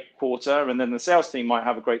a great quarter and then the sales team might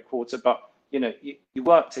have a great quarter, but you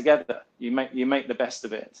work together, you make the best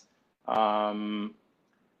of it. And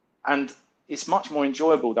it's much more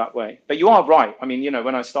enjoyable that way. But you are right. I mean,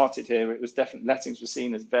 when I started here, it was definitely, lettings was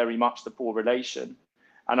seen as very much the poor relation.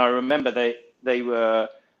 And I remember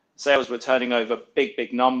sales were turning over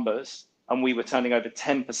big numbers, and we were turning over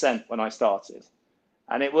 10% when I started.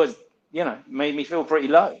 And it was, made me feel pretty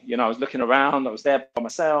low. I was looking around, I was there by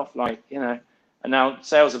myself, and now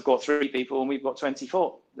sales have got 3 people and we've got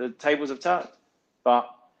 24. The tables have turned. But,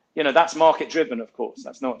 that's market driven, of course.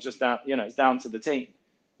 That's not just down, it's down to the team.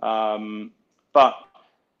 But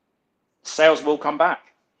sales will come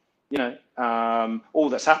back. All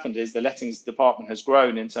that's happened is the lettings department has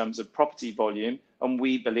grown in terms of property volume, and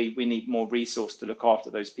we believe we need more resource to look after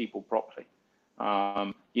those people properly.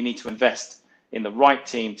 You need to invest in the right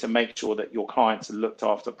team to make sure that your clients are looked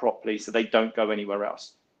after properly so they don't go anywhere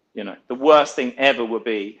else. The worst thing ever would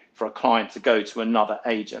be for a client to go to another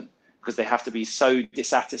agent, because they have to be so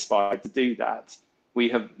dissatisfied to do that. We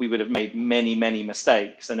would have made many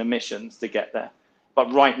mistakes and omissions to get there.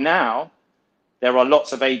 But right now, there are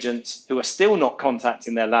lots of agents who are still not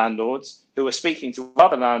contacting their landlords, who are speaking to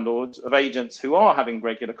other landlords of agents who are having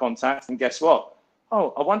regular contact. And guess what?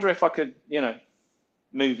 Oh, I wonder if I could,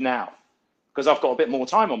 move now, because I've got a bit more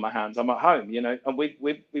time on my hands. I'm at home, and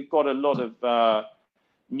we've got a lot of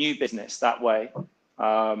new business that way.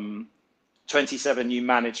 27 new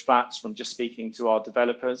managed flats from just speaking to our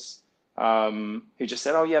developers, who just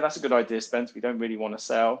said, oh yeah, that's a good idea, Spence. We don't really want to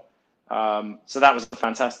sell. So that was a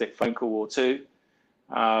fantastic phone call or two.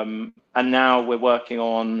 And now we're working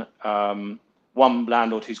on one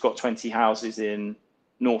landlord who's got 20 houses in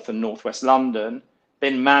North and Northwest London,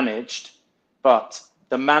 been managed, but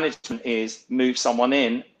the management is move someone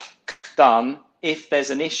in, done. If there's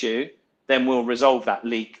an issue, then we'll resolve that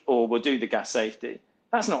leak or we'll do the gas safety.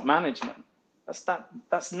 That's not management.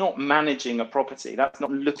 That's not managing a property. That's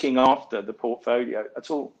not looking after the portfolio at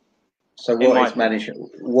all. So what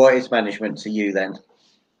is management to you then?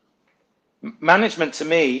 Management to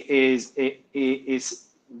me is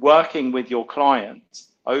working with your client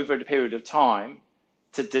over a period of time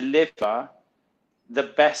to deliver the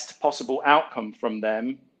best possible outcome from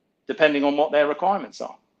them, depending on what their requirements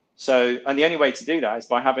are. So, and the only way to do that is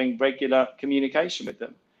by having regular communication with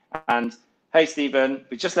them. And hey, Stephen,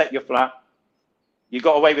 we just let your flat. You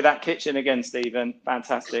got away with that kitchen again, Stephen.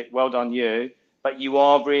 Fantastic. Well done, you. But you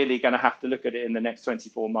are really going to have to look at it in the next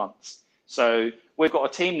 24 months. So we've got a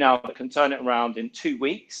team now that can turn it around in 2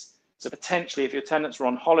 weeks. So potentially, if your tenants are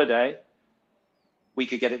on holiday, we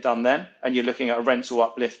could get it done then. And you're looking at a rental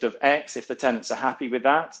uplift of X if the tenants are happy with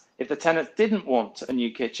that. If the tenants didn't want a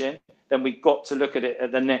new kitchen, then we've got to look at it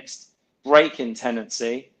at the next break in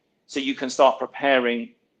tenancy, so you can start preparing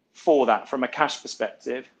for that from a cash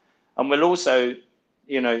perspective. And we'll also,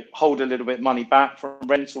 hold a little bit of money back from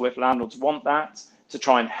rental if landlords want that, to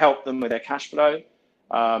try and help them with their cash flow.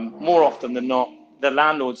 More often than not, the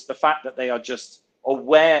landlords, the fact that they are just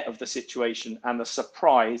aware of the situation and the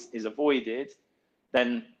surprise is avoided,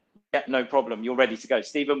 then yeah, no problem, you're ready to go.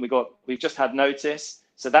 Stephen, we've just had notice,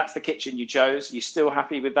 so that's the kitchen you chose. You still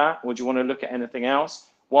happy with that, or do you want to look at anything else?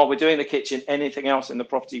 While we're doing the kitchen, anything else in the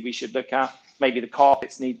property we should look at? Maybe the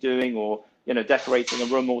carpets need doing, or decorating a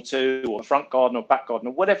room or two, or a front garden or back garden,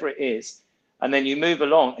 or whatever it is. And then you move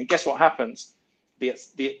along, and guess what happens?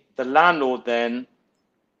 The landlord then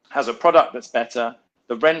has a product that's better,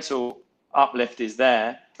 the rental uplift is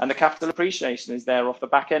there, and the capital appreciation is there off the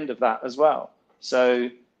back end of that as well. So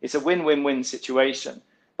it's a win-win-win situation.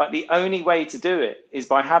 But the only way to do it is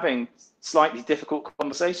by having slightly difficult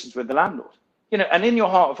conversations with the landlord. And in your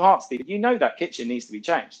heart of hearts, Steve, that kitchen needs to be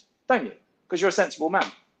changed, don't you? Because you're a sensible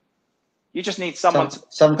man. You just need someone to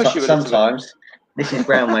push you a little sometimes. Mrs.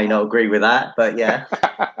 Brown may not agree with that, but yeah.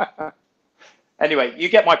 Anyway, you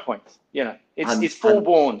get my point. You know, it's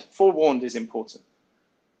forewarned. Forewarned is important.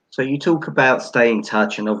 So you talk about staying in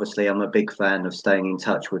touch, and obviously I'm a big fan of staying in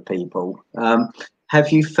touch with people. Have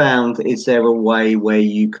you found, is there a way where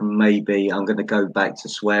you can maybe, I'm going to go back to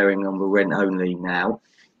swearing on the rent only now.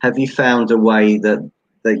 Have you found a way that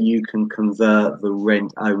you can convert the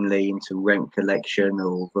rent only into rent collection,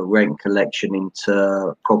 or the rent collection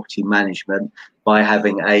into property management by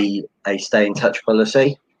having a stay in touch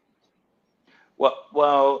policy?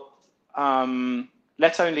 Well,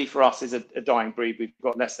 let only for us is a dying breed. We've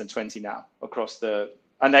got less than 20 now across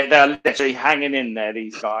and they're literally hanging in there,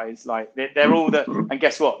 these guys. Like they're all and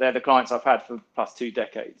guess what? They're the clients I've had for plus 2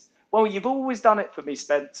 decades. Well, you've always done it for me,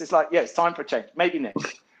 Spence. It's like, yeah, it's time for a change. Maybe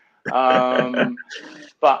next.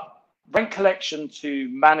 But rent collection to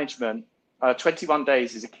management, 21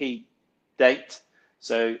 days is a key date.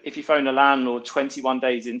 So if you phone a landlord 21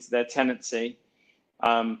 days into their tenancy,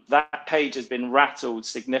 that page has been rattled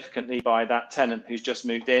significantly by that tenant who's just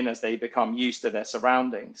moved in as they become used to their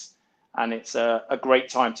surroundings. And it's a great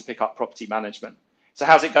time to pick up property management. So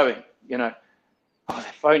how's it going? You know, they're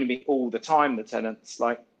phoning me all the time, the tenants,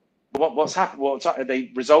 like, what's happened? Are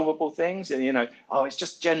they resolvable things? And, you know, it's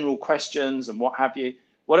just general questions and what have you.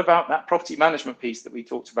 What about that property management piece that we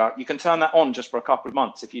talked about? You can turn that on just for a couple of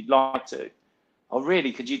months if you'd like to. Oh,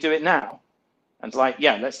 really? Could you do it now? And it's like,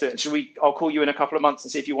 yeah, let's do it. I'll call you in a couple of months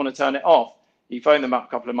and see if you want to turn it off. You phone them up a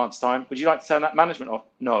couple of months' time. Would you like to turn that management off?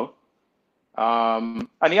 No. And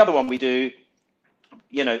the other one we do,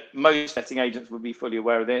 you know, most letting agents would be fully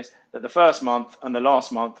aware of this, that the first month and the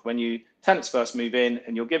last month, when tenants first move in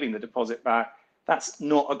and you're giving the deposit back, that's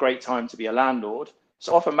not a great time to be a landlord.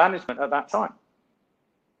 So offer management at that time.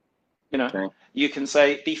 You know, okay. You can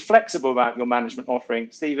say, be flexible about your management offering.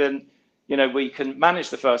 Stephen, you know, we can manage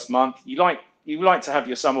the first month. You like to have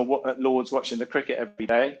your summer at Lords watching the cricket every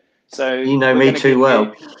day. So you know me too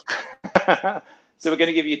well. So we're going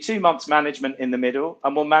to give you 2 months management in the middle,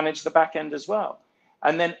 and we'll manage the back end as well.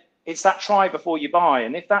 And then it's that try before you buy.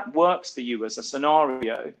 And if that works for you as a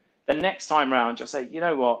scenario, then next time round, you'll say, you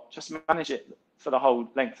know what, just manage it for the whole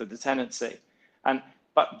length of the tenancy.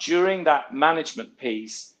 But during that management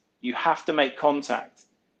piece, you have to make contact.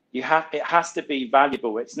 It has to be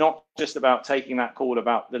valuable. It's not just about taking that call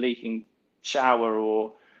about the leaking shower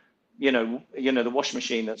or, you know, the washing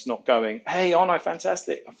machine that's not going. Hey,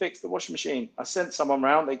 fantastic. I fixed the washing machine. I sent someone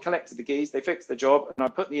around. They collected the keys. They fixed the job. And I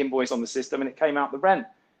put the invoice on the system and it came out the rent.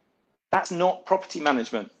 That's not property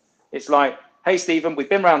management. It's like, hey, Stephen, we've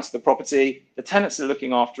been around to the property. The tenants are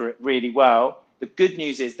looking after it really well. The good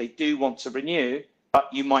news is they do want to renew, but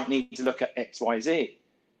you might need to look at X, Y, Z.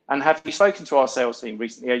 And have you spoken to our sales team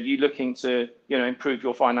recently? Are you looking to, you know, improve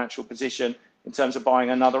your financial position in terms of buying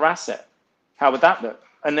another asset? How would that look?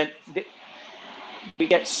 And then we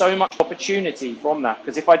get so much opportunity from that,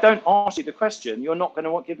 because if I don't ask you the question, you're not going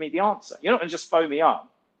to give me the answer. You're not going to just phone me up.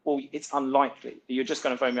 Well, it's unlikely. You're just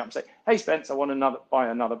going to phone me up and say, hey, Spence, I want to buy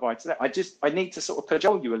another buy-to-let. I need to sort of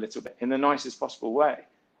cajole you a little bit in the nicest possible way.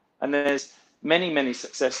 And there's many, many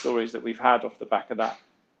success stories that we've had off the back of that,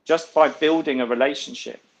 just by building a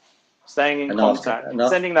relationship, staying in contact,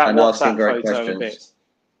 sending that WhatsApp photo a bit.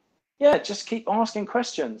 Yeah, just keep asking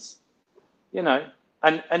questions, you know.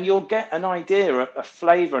 And you'll get an idea, a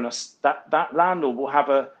flavour, and that landlord will have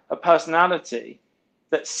a personality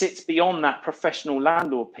that sits beyond that professional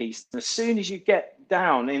landlord piece. And as soon as you get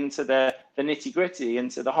down into the nitty gritty,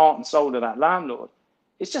 into the heart and soul of that landlord,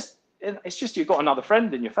 it's just you've got another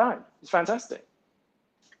friend in your phone. It's fantastic.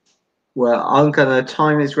 Well,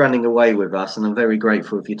 time is running away with us, and I'm very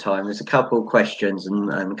grateful for your time. There's a couple of questions and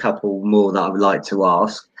a couple more that I would like to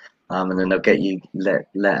ask. And then I'll get you let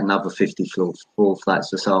another 50 floor flats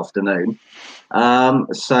this afternoon.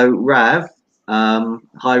 So Rav,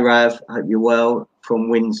 hi Rav, hope you're well, from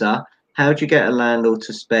Windsor. How do you get a landlord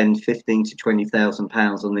to spend £15,000 to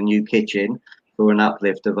 £20,000 on the new kitchen for an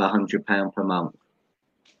uplift of £100 per month?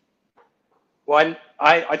 Well,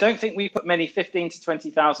 I don't think we put many £15,000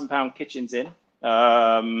 to £20,000 kitchens in.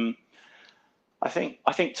 I think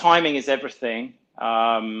timing is everything.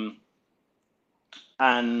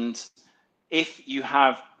 And if you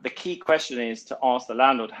have, the key question is to ask the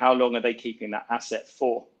landlord, how long are they keeping that asset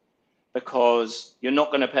for? Because you're not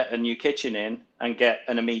going to put a new kitchen in and get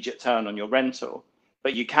an immediate turn on your rental,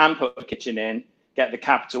 but you can put a kitchen in, get the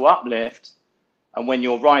capital uplift. And when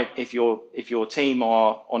you're right, if your team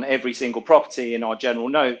are on every single property in our general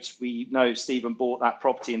notes, we know Stephen bought that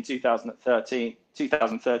property in 2013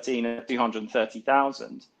 at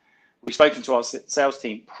 230,000. We've spoken to our sales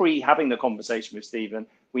team having the conversation with Stephen,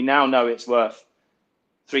 We now know it's worth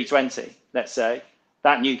 320, let's say.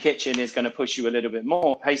 That new kitchen is going to push you a little bit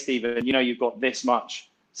more. Hey, Stephen, you know, you've got this much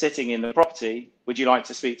sitting in the property. Would you like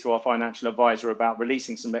to speak to our financial advisor about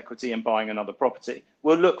releasing some equity and buying another property?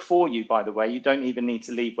 We'll look for you, by the way. You don't even need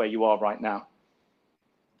to leave where you are right now.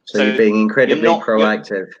 So you're being incredibly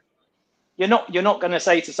proactive. You're not going to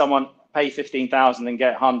say to someone, pay 15,000 and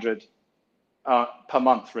get 100 per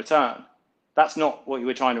month return. That's not what you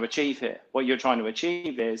were trying to achieve here. What you're trying to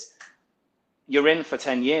achieve is you're in for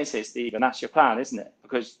 10 years here, Steve, and that's your plan, isn't it?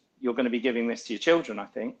 Because you're going to be giving this to your children, I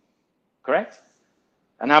think. Correct?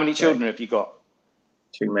 And how many children have you got?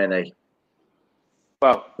 Too many.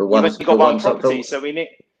 Well, you've only got one property, so we need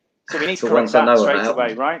to correct that straight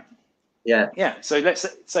away, right? Yeah. Yeah. So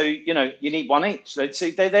you know, you need one each. So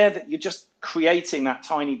they're there that you're just creating that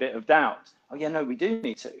tiny bit of doubt. Oh yeah, no, we do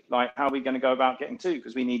need two. Like, how are we going to go about getting two?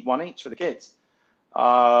 Because we need one each for the kids.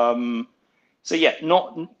 So yeah,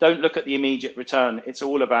 don't look at the immediate return. It's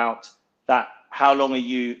all about that. How long are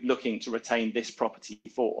you looking to retain this property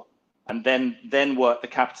for? And then work the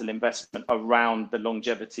capital investment around the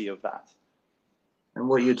longevity of that. And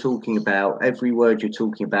what you're talking about, every word you're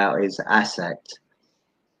talking about is asset.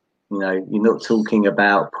 You know, you're not talking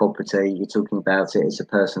about property, you're talking about it as a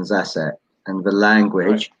person's asset. And the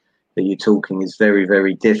language that you're talking is very,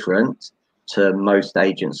 very different to most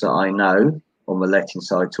agents that I know on the letting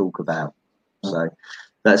side talk about. So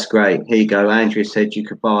that's great. Here you go. Andrea said you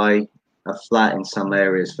could buy a flat in some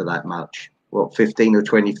areas for that much. What, 15 or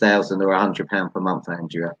 20,000 or £100 per month,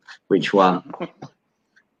 Andrea? Which one?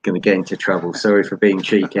 Going to get into trouble. Sorry for being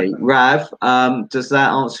cheeky. Rav, does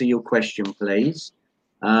that answer your question, please?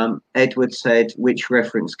 Edward said, which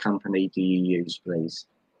reference company do you use, please?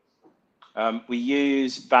 We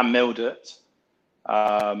use Van Mildert,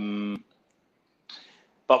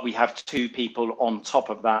 but we have two people on top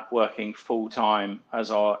of that working full time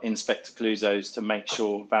as our Inspector Cluzos to make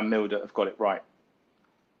sure Van Mildert have got it right.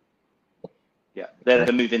 Yeah, they're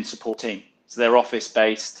the move-in support team. So they're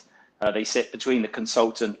office-based. They sit between the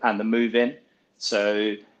consultant and the move-in.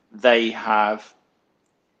 So they have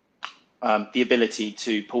the ability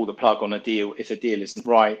to pull the plug on a deal if a deal isn't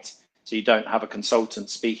right. So you don't have a consultant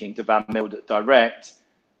speaking to Van Mildert direct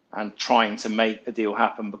and trying to make a deal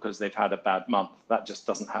happen because they've had a bad month. That just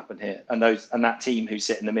doesn't happen here. And that team who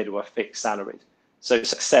sit in the middle are fixed salaried. So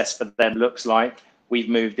success for them looks like we've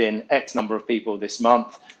moved in X number of people this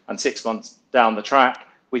month, and 6 months down the track,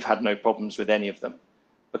 we've had no problems with any of them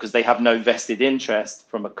because they have no vested interest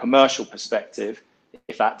from a commercial perspective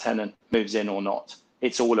if that tenant moves in or not.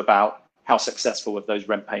 It's all about how successful have those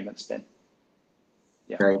rent payments been.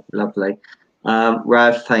 Yeah. Okay, lovely.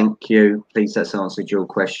 Rav, thank you. Please, that's answered your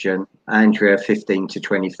question. Andrea, 15 to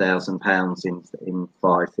 20,000 pounds in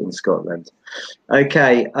Fife in Scotland.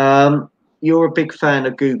 Okay, you're a big fan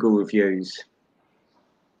of Google reviews.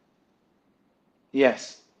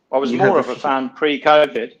 Yes, I was more of a fan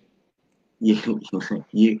pre-COVID. You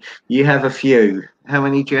have a few. How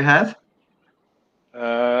many do you have?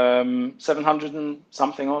 700 and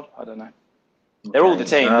something odd. I don't know. They're all the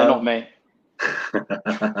team. They're not me.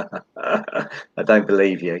 I don't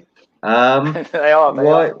believe you. They are.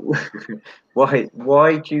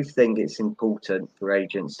 Why do you think it's important for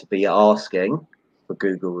agents to be asking for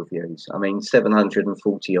Google reviews? I mean,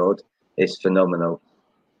 740 odd is phenomenal.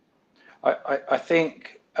 I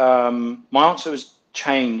think my answer has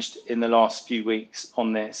changed in the last few weeks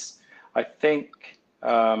on this. I think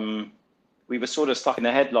we were sort of stuck in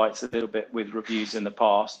the headlights a little bit with reviews in the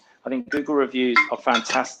past. I think Google reviews are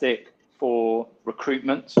fantastic for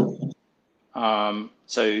recruitment.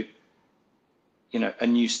 So, you know, a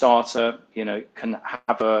new starter, you know, can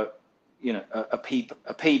have a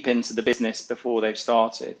peep into the business before they've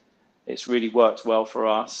started. It's really worked well for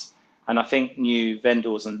us. And I think new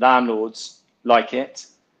vendors and landlords like it.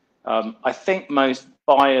 I think most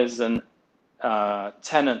buyers and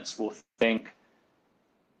tenants will think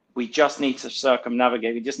we just need to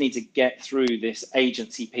circumnavigate. We just need to get through this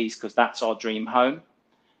agency piece because that's our dream home.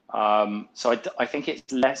 So I think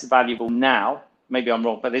it's less valuable now. Maybe I'm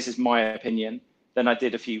wrong, but this is my opinion than I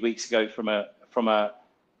did a few weeks ago from a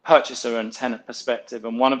purchaser and tenant perspective.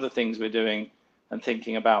 And one of the things we're doing and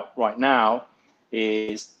thinking about right now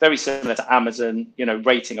is very similar to Amazon, you know,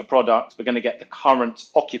 rating a product. We're going to get the current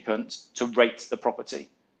occupant to rate the property.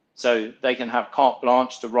 So they can have carte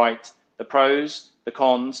blanche to write the pros, the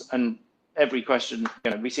cons, and every question,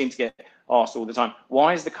 you know, we seem to get asked all the time,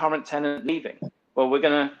 why is the current tenant leaving? Well, we're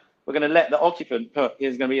going to let the occupant put,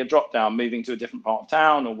 there's going to be a drop down moving to a different part of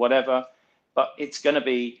town or whatever, but it's going to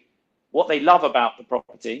be what they love about the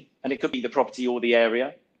property, and it could be the property or the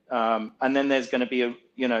area. And then there's going to be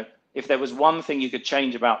if there was one thing you could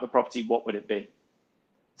change about the property, what would it be?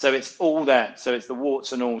 So it's all there. So it's the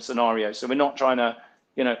warts and all scenario. So we're not trying to,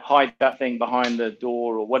 you know, hide that thing behind the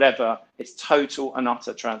door or whatever. It's total and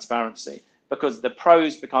utter transparency, because the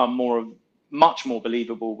pros become much more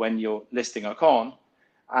believable when you're listing a con.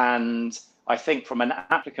 And I think from an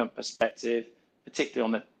applicant perspective,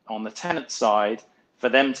 particularly on the tenant side, for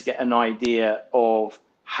them to get an idea of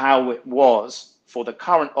how it was for the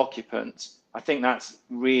current occupant, I think that's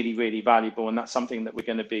really, really valuable. And that's something that we're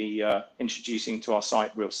going to be introducing to our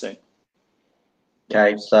site real soon.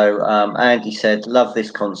 Okay, so Andy said, love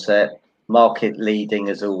this concept, market leading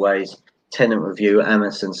as always, tenant review,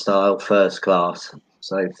 Amazon style, first class.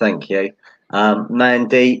 So thank you.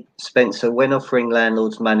 Mandy, Spencer, when offering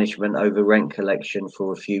landlords management over rent collection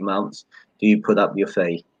for a few months, do you put up your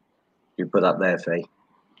fee? Do you put up their fee?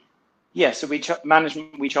 Yeah, so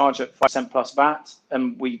management we charge at 5% plus VAT,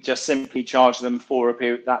 and we just simply charge them for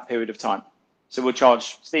that period of time. So we'll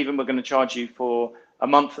charge, Stephen, we're going to charge you for a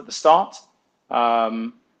month at the start,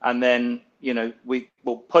 and then, you know, we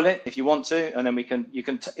will pull it if you want to, and then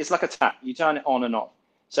it's like a tap, you turn it on and off.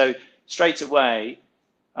 So straight away,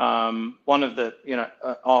 one of the, you know,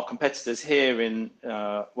 our competitors here in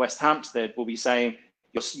West Hampstead will be saying,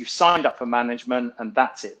 you've signed up for management and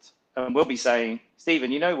that's it. And we'll be saying,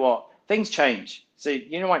 Stephen, you know what? Things change. So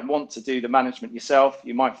you might want to do the management yourself.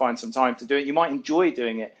 You might find some time to do it. You might enjoy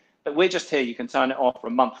doing it, but we're just here. You can turn it off for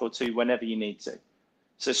a month or two whenever you need to.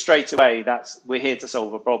 So straight away, we're here to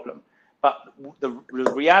solve a problem. But the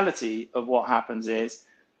reality of what happens is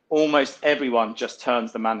almost everyone just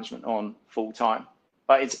turns the management on full time.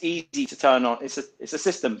 But it's easy to turn on. It's a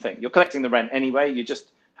system thing. You're collecting the rent anyway. You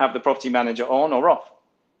just have the property manager on or off.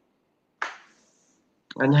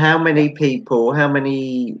 And how many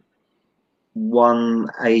one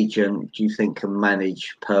agent do you think can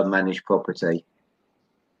manage per managed property?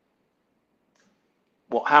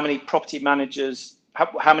 What? How many property managers?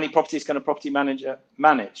 How many properties can a property manager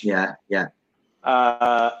manage? Yeah.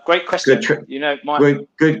 Great question. You know,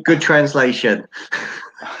 good translation.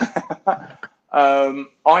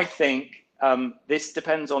 I think this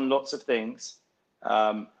depends on lots of things.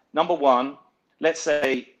 Number one, let's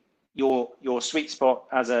say your sweet spot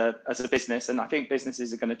as a business, and I think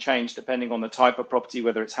businesses are going to change depending on the type of property,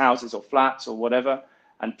 whether it's houses or flats or whatever,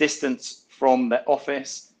 and distance from the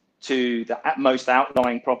office to the most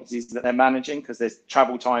outlying properties that they're managing, because there's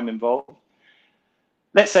travel time involved.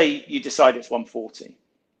 Let's say you decide it's 140,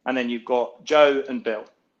 and then you've got Joe and Bill.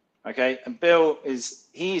 Okay, and Bill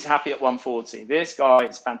he's happy at 140. This guy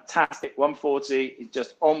is fantastic. 140, he's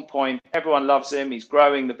just on point. Everyone loves him. He's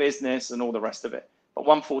growing the business and all the rest of it. But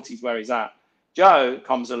 140 is where he's at. Joe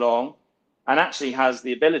comes along and actually has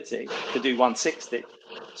the ability to do 160.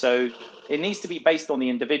 So it needs to be based on the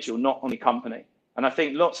individual, not on the company. And I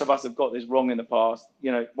think lots of us have got this wrong in the past.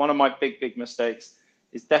 You know, one of my big mistakes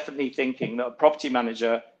is definitely thinking that a property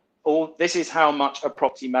manager, this is how much a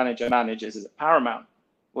property manager manages as a Paramount.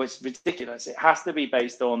 Well, it's ridiculous. It has to be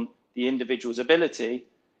based on the individual's ability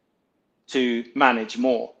to manage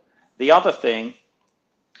more. The other thing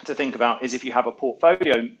to think about is if you have a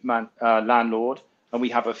portfolio landlord, and we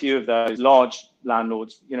have a few of those large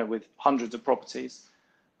landlords, you know, with hundreds of properties.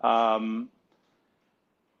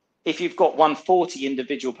 If you've got 140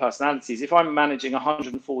 individual personalities, if I'm managing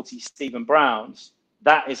 140 Stephen Browns,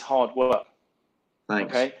 that is hard work.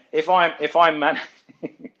 Thanks. Okay. If I'm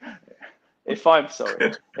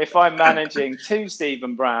managing 2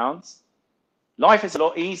 Stephen Browns, life is a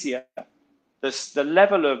lot easier. The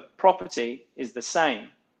level of property is the same,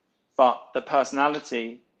 but the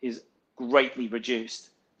personality is greatly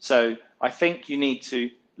reduced. So I think you need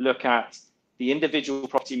to look at the individual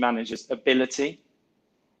property manager's ability.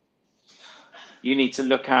 You need to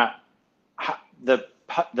look at the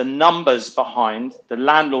numbers behind, the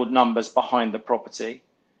landlord numbers behind the property.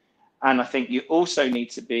 And I think you also need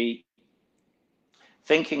to be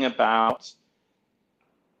thinking about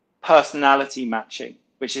personality matching,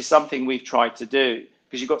 which is something we've tried to do,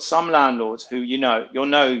 because you've got some landlords who you'll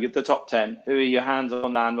know the top 10, who are your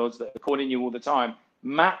hands-on landlords that are calling you all the time.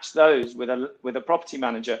 Match those with a property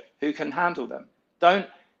manager who can handle them. Don't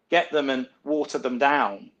get them and water them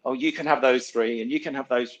down. Oh, you can have those 3 and you can have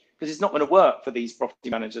those, because it's not going to work for these property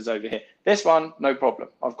managers over here. This one, no problem,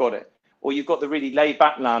 I've got it. Or you've got the really laid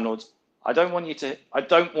back landlords. I don't want to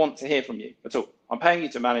hear from you at all. I'm paying you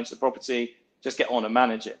to manage the property, just get on and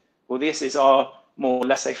manage it. Well, this is our more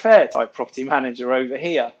laissez-faire type property manager over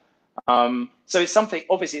here. So it's something,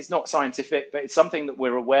 obviously it's not scientific, but it's something that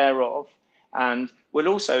we're aware of. And we'll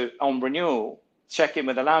also, on renewal, check in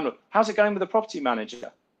with the landlord. How's it going with the property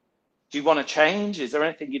manager? Do you want to change? Is there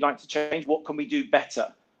anything you'd like to change? What can we do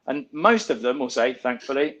better? And most of them will say,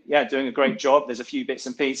 thankfully, yeah, doing a great job. There's a few bits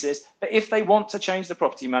and pieces. But if they want to change the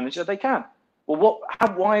property manager, they can. Well,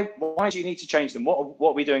 why do you need to change them? What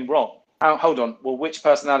are we doing wrong? Hold on. Well, which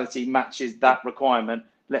personality matches that requirement?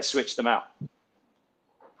 Let's switch them out.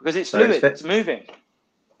 Because it's fluid, it's moving.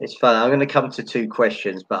 It's fun. I'm going to come to 2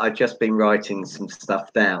 questions, but I've just been writing some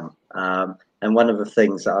stuff down. And one of the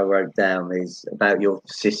things that I wrote down is about your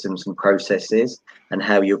systems and processes and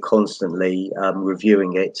how you're constantly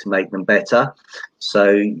reviewing it to make them better.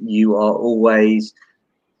 So you're always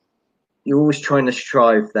trying to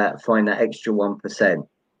find that extra 1%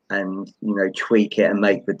 and, tweak it and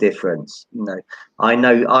make the difference. I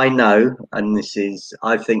know, and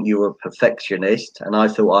I think you're a perfectionist, and I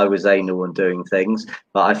thought I was anal on doing things,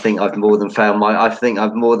 but I think I've more than found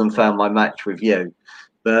my match with you.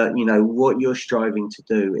 But what you're striving to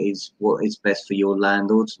do is what is best for your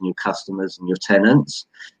landlords and your customers and your tenants.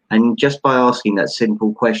 And just by asking that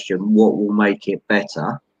simple question, what will make it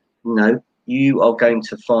better? You are going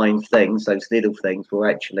to find things, those little things,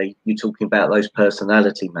 where actually you're talking about those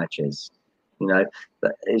personality matches.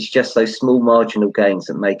 But it's just those small marginal gains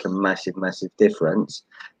that make a massive, massive difference.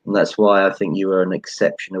 And that's why I think you are an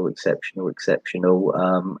exceptional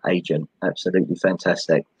agent. Absolutely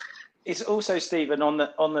fantastic. It's also, Stephen, on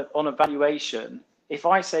a valuation. If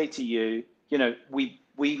I say to you,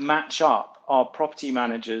 we match up our property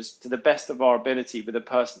managers to the best of our ability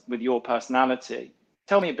with your personality.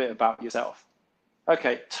 Tell me a bit about yourself.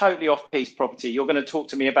 Okay, totally off-piece property. You're going to talk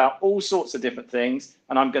to me about all sorts of different things,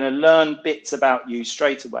 and I'm going to learn bits about you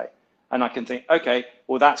straight away. And I can think, okay,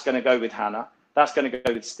 well, that's going to go with Hannah. That's going to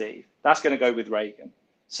go with Steve. That's going to go with Reagan.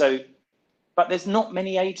 So, but there's not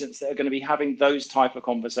many agents that are going to be having those type of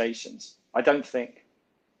conversations, I don't think.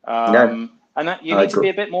 No, and that you need to be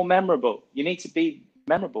a bit more memorable. You need to be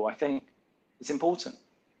memorable, I think. It's important,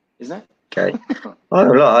 isn't it? Okay.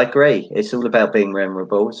 Well, I agree. It's all about being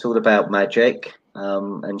memorable. It's all about magic,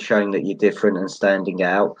 and showing that you're different and standing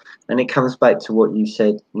out. And it comes back to what you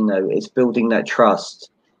said, it's building that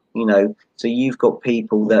trust, so you've got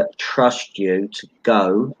people that trust you to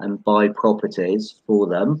go and buy properties for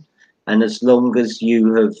them. And as long as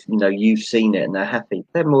you have, you've seen it and they're happy,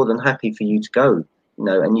 they're more than happy for you to go,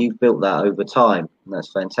 and you've built that over time. And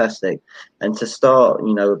that's fantastic. And to start,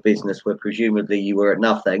 a business where presumably you were at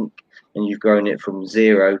nothing, and you've grown it from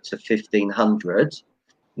 0 to 1,500,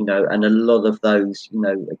 and a lot of those,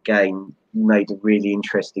 again, you made a really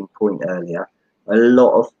interesting point earlier. A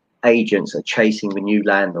lot of agents are chasing the new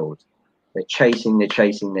landlord. They're chasing.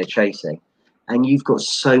 And you've got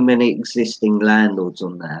so many existing landlords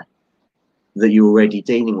on there that you're already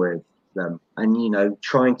dealing with them. And,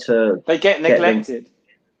 trying to... They get neglected.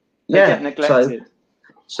 They get neglected.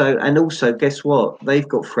 So, and also, guess what? They've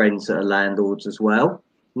got friends that are landlords as well.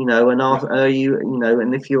 And are you,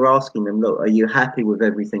 and if you're asking them, look, are you happy with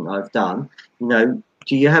everything I've done? Do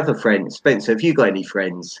you have a friend? Spencer, have you got any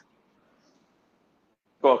friends?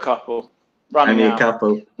 Got a couple. Running out. A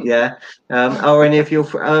couple, yeah. Are any of your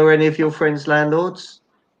friends landlords?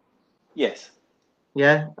 Yes.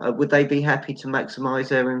 Yeah. Would they be happy to maximise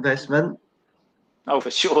their investment? Oh,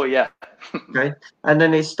 for sure, yeah. Okay, and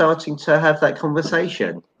then it's starting to have that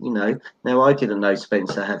conversation. Now I didn't know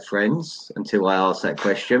Spencer had friends until I asked that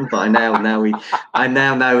question, but I now know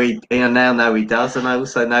he does, and I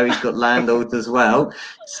also know he's got landlords as well.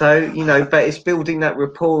 So but it's building that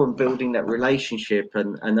rapport and building that relationship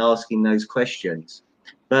and asking those questions.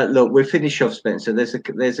 But look, we'll finish off, Spencer.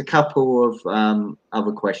 There's a couple of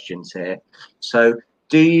other questions here. So,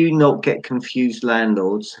 do you not get confused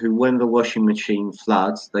landlords who, when the washing machine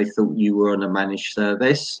floods, they thought you were on a managed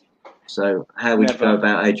service? So how would you go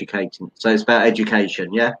about educating? So it's about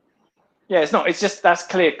education, yeah? Yeah, it's not. It's just, that's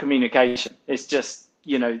clear communication. It's just,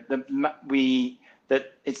 that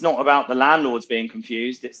it's not about the landlords being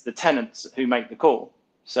confused. It's the tenants who make the call.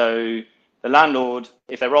 So the landlord,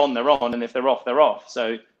 if they're on, they're on, and if they're off, they're off.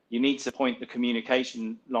 So you need to point the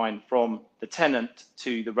communication line from the tenant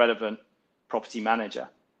to the relevant property manager.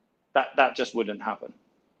 That just wouldn't happen,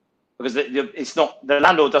 because it's not, the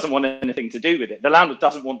landlord doesn't want anything to do with it. The landlord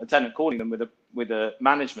doesn't want the tenant calling them with a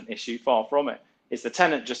management issue. Far from it. It's the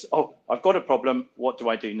tenant just, oh, I've got a problem, what do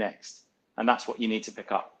I do next? And that's what you need to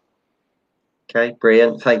pick up. Okay,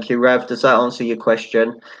 brilliant. Thank you, Rav. Does that answer your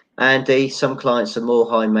question? Andy, some clients are more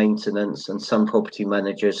high maintenance, and some property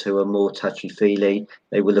managers who are more touchy-feely,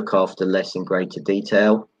 they will look after less in greater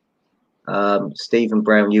detail. Stephen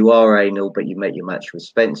Brown, you are anal, but you make your match with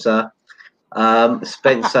Spencer.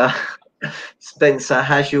 Spencer,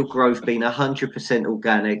 has your growth been 100%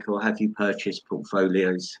 organic, or have you purchased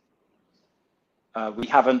portfolios? We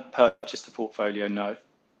haven't purchased a portfolio, no.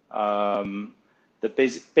 the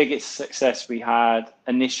biggest success we had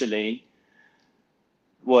initially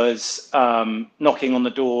was knocking on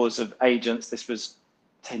the doors of agents. This was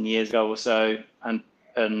 10 years ago or so, and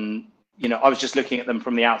you know, I was just looking at them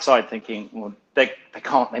from the outside thinking, well, they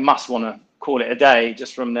must want to call it a day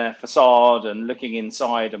just from their facade and looking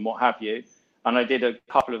inside and what have you. And I did a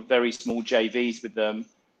couple of very small JVs with them,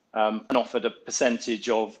 and offered a percentage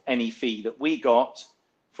of any fee that we got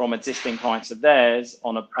from existing clients of theirs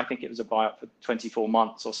on a, I think it was a buyout for 24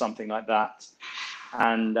 months or something like that.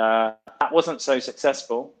 And that wasn't so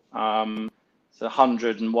successful. So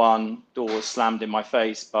 101 doors slammed in my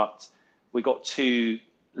face, but we got 2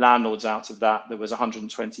 landlords out of that. There was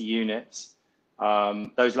 120 units.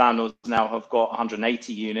 Those landlords now have got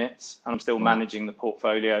 180 units, and I'm still managing the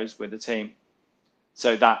portfolios with the team.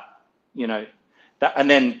 So that, you know, that, and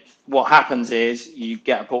then what happens is you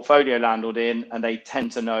get a portfolio landlord in, and they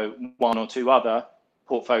tend to know 1 or 2 other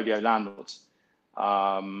portfolio landlords.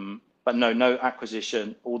 But no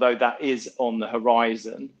acquisition, although that is on the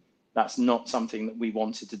horizon. That's not something that we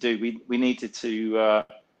wanted to do. We needed to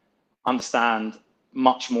understand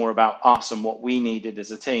much more about us and what we needed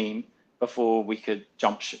as a team before we could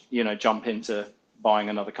jump into buying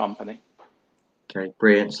another company. Okay,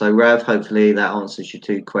 brilliant. So Rav, hopefully that answers your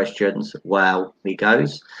 2 questions. Wow, he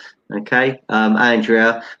goes. Okay,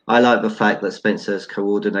 Andrea, I like the fact that Spencer's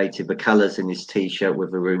coordinated the colours in his T-shirt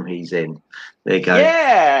with the room he's in. There you go.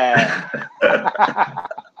 Yeah.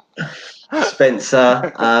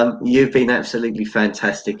 Spencer, you've been absolutely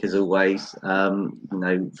fantastic as always. You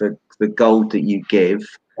know, the gold that you give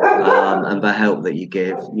and the help that you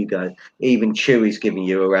give. You go. Even Chewy's giving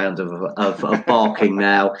you a round of barking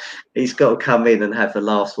now. He's got to come in and have the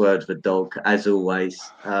last word for the dog, as always.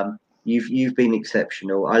 You've been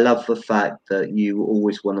exceptional. I love the fact that you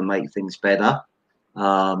always want to make things better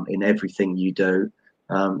in everything you do.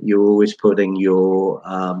 You're always putting your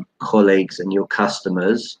colleagues and your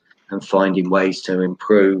customers and finding ways to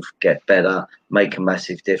improve, get better, make a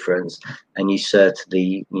massive difference. And you're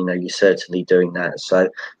certainly doing that. So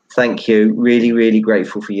thank you. Really, really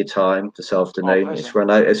grateful for your time this afternoon. It's run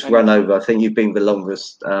over. I think you've been the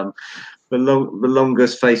longest the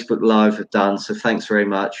longest Facebook Live I've done. So thanks very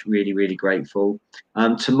much. Really, really grateful.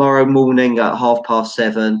 Tomorrow morning at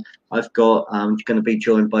 7:30, I've got going to be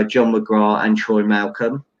joined by John McGrath and Troy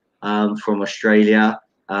Malcolm from Australia.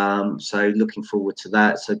 So looking forward to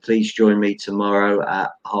that. So please join me tomorrow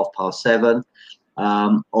at 7:30.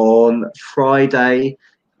 On Friday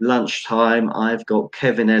lunchtime, I've got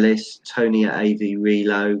Kevin Ellis, Tony at AV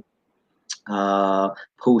Relo,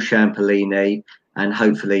 Paul Champolini, and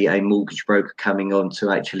hopefully a mortgage broker coming on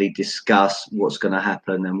to actually discuss what's going to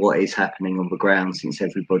happen and what is happening on the ground since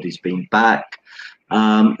everybody's been back.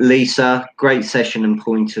 Lisa, great session and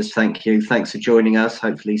pointers. Thank you. Thanks for joining us.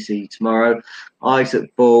 Hopefully see you tomorrow.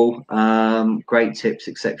 Isaac Ball, great tips,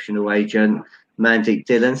 exceptional agent. Mandeep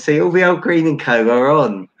Dillon, see all the old Green & Co are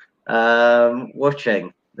on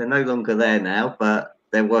watching. They're no longer there now, but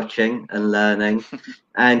they're watching and learning.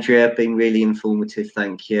 Andrea, been really informative.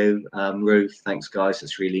 Thank you. Ruth, thanks guys.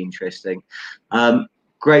 That's really interesting.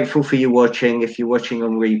 Grateful for you watching. If you're watching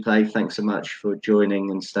on replay, thanks so much for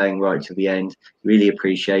joining and staying right to the end. Really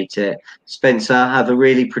appreciate it. Spencer, have a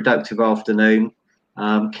really productive afternoon.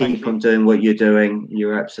 Keep on doing what you're doing.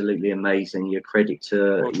 You're absolutely amazing. You're credit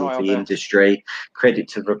to the industry, credit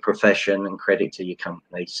to the profession, and credit to your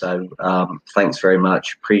company. So thanks very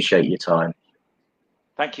much. Appreciate your time.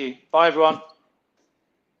 Thank you. Bye, everyone.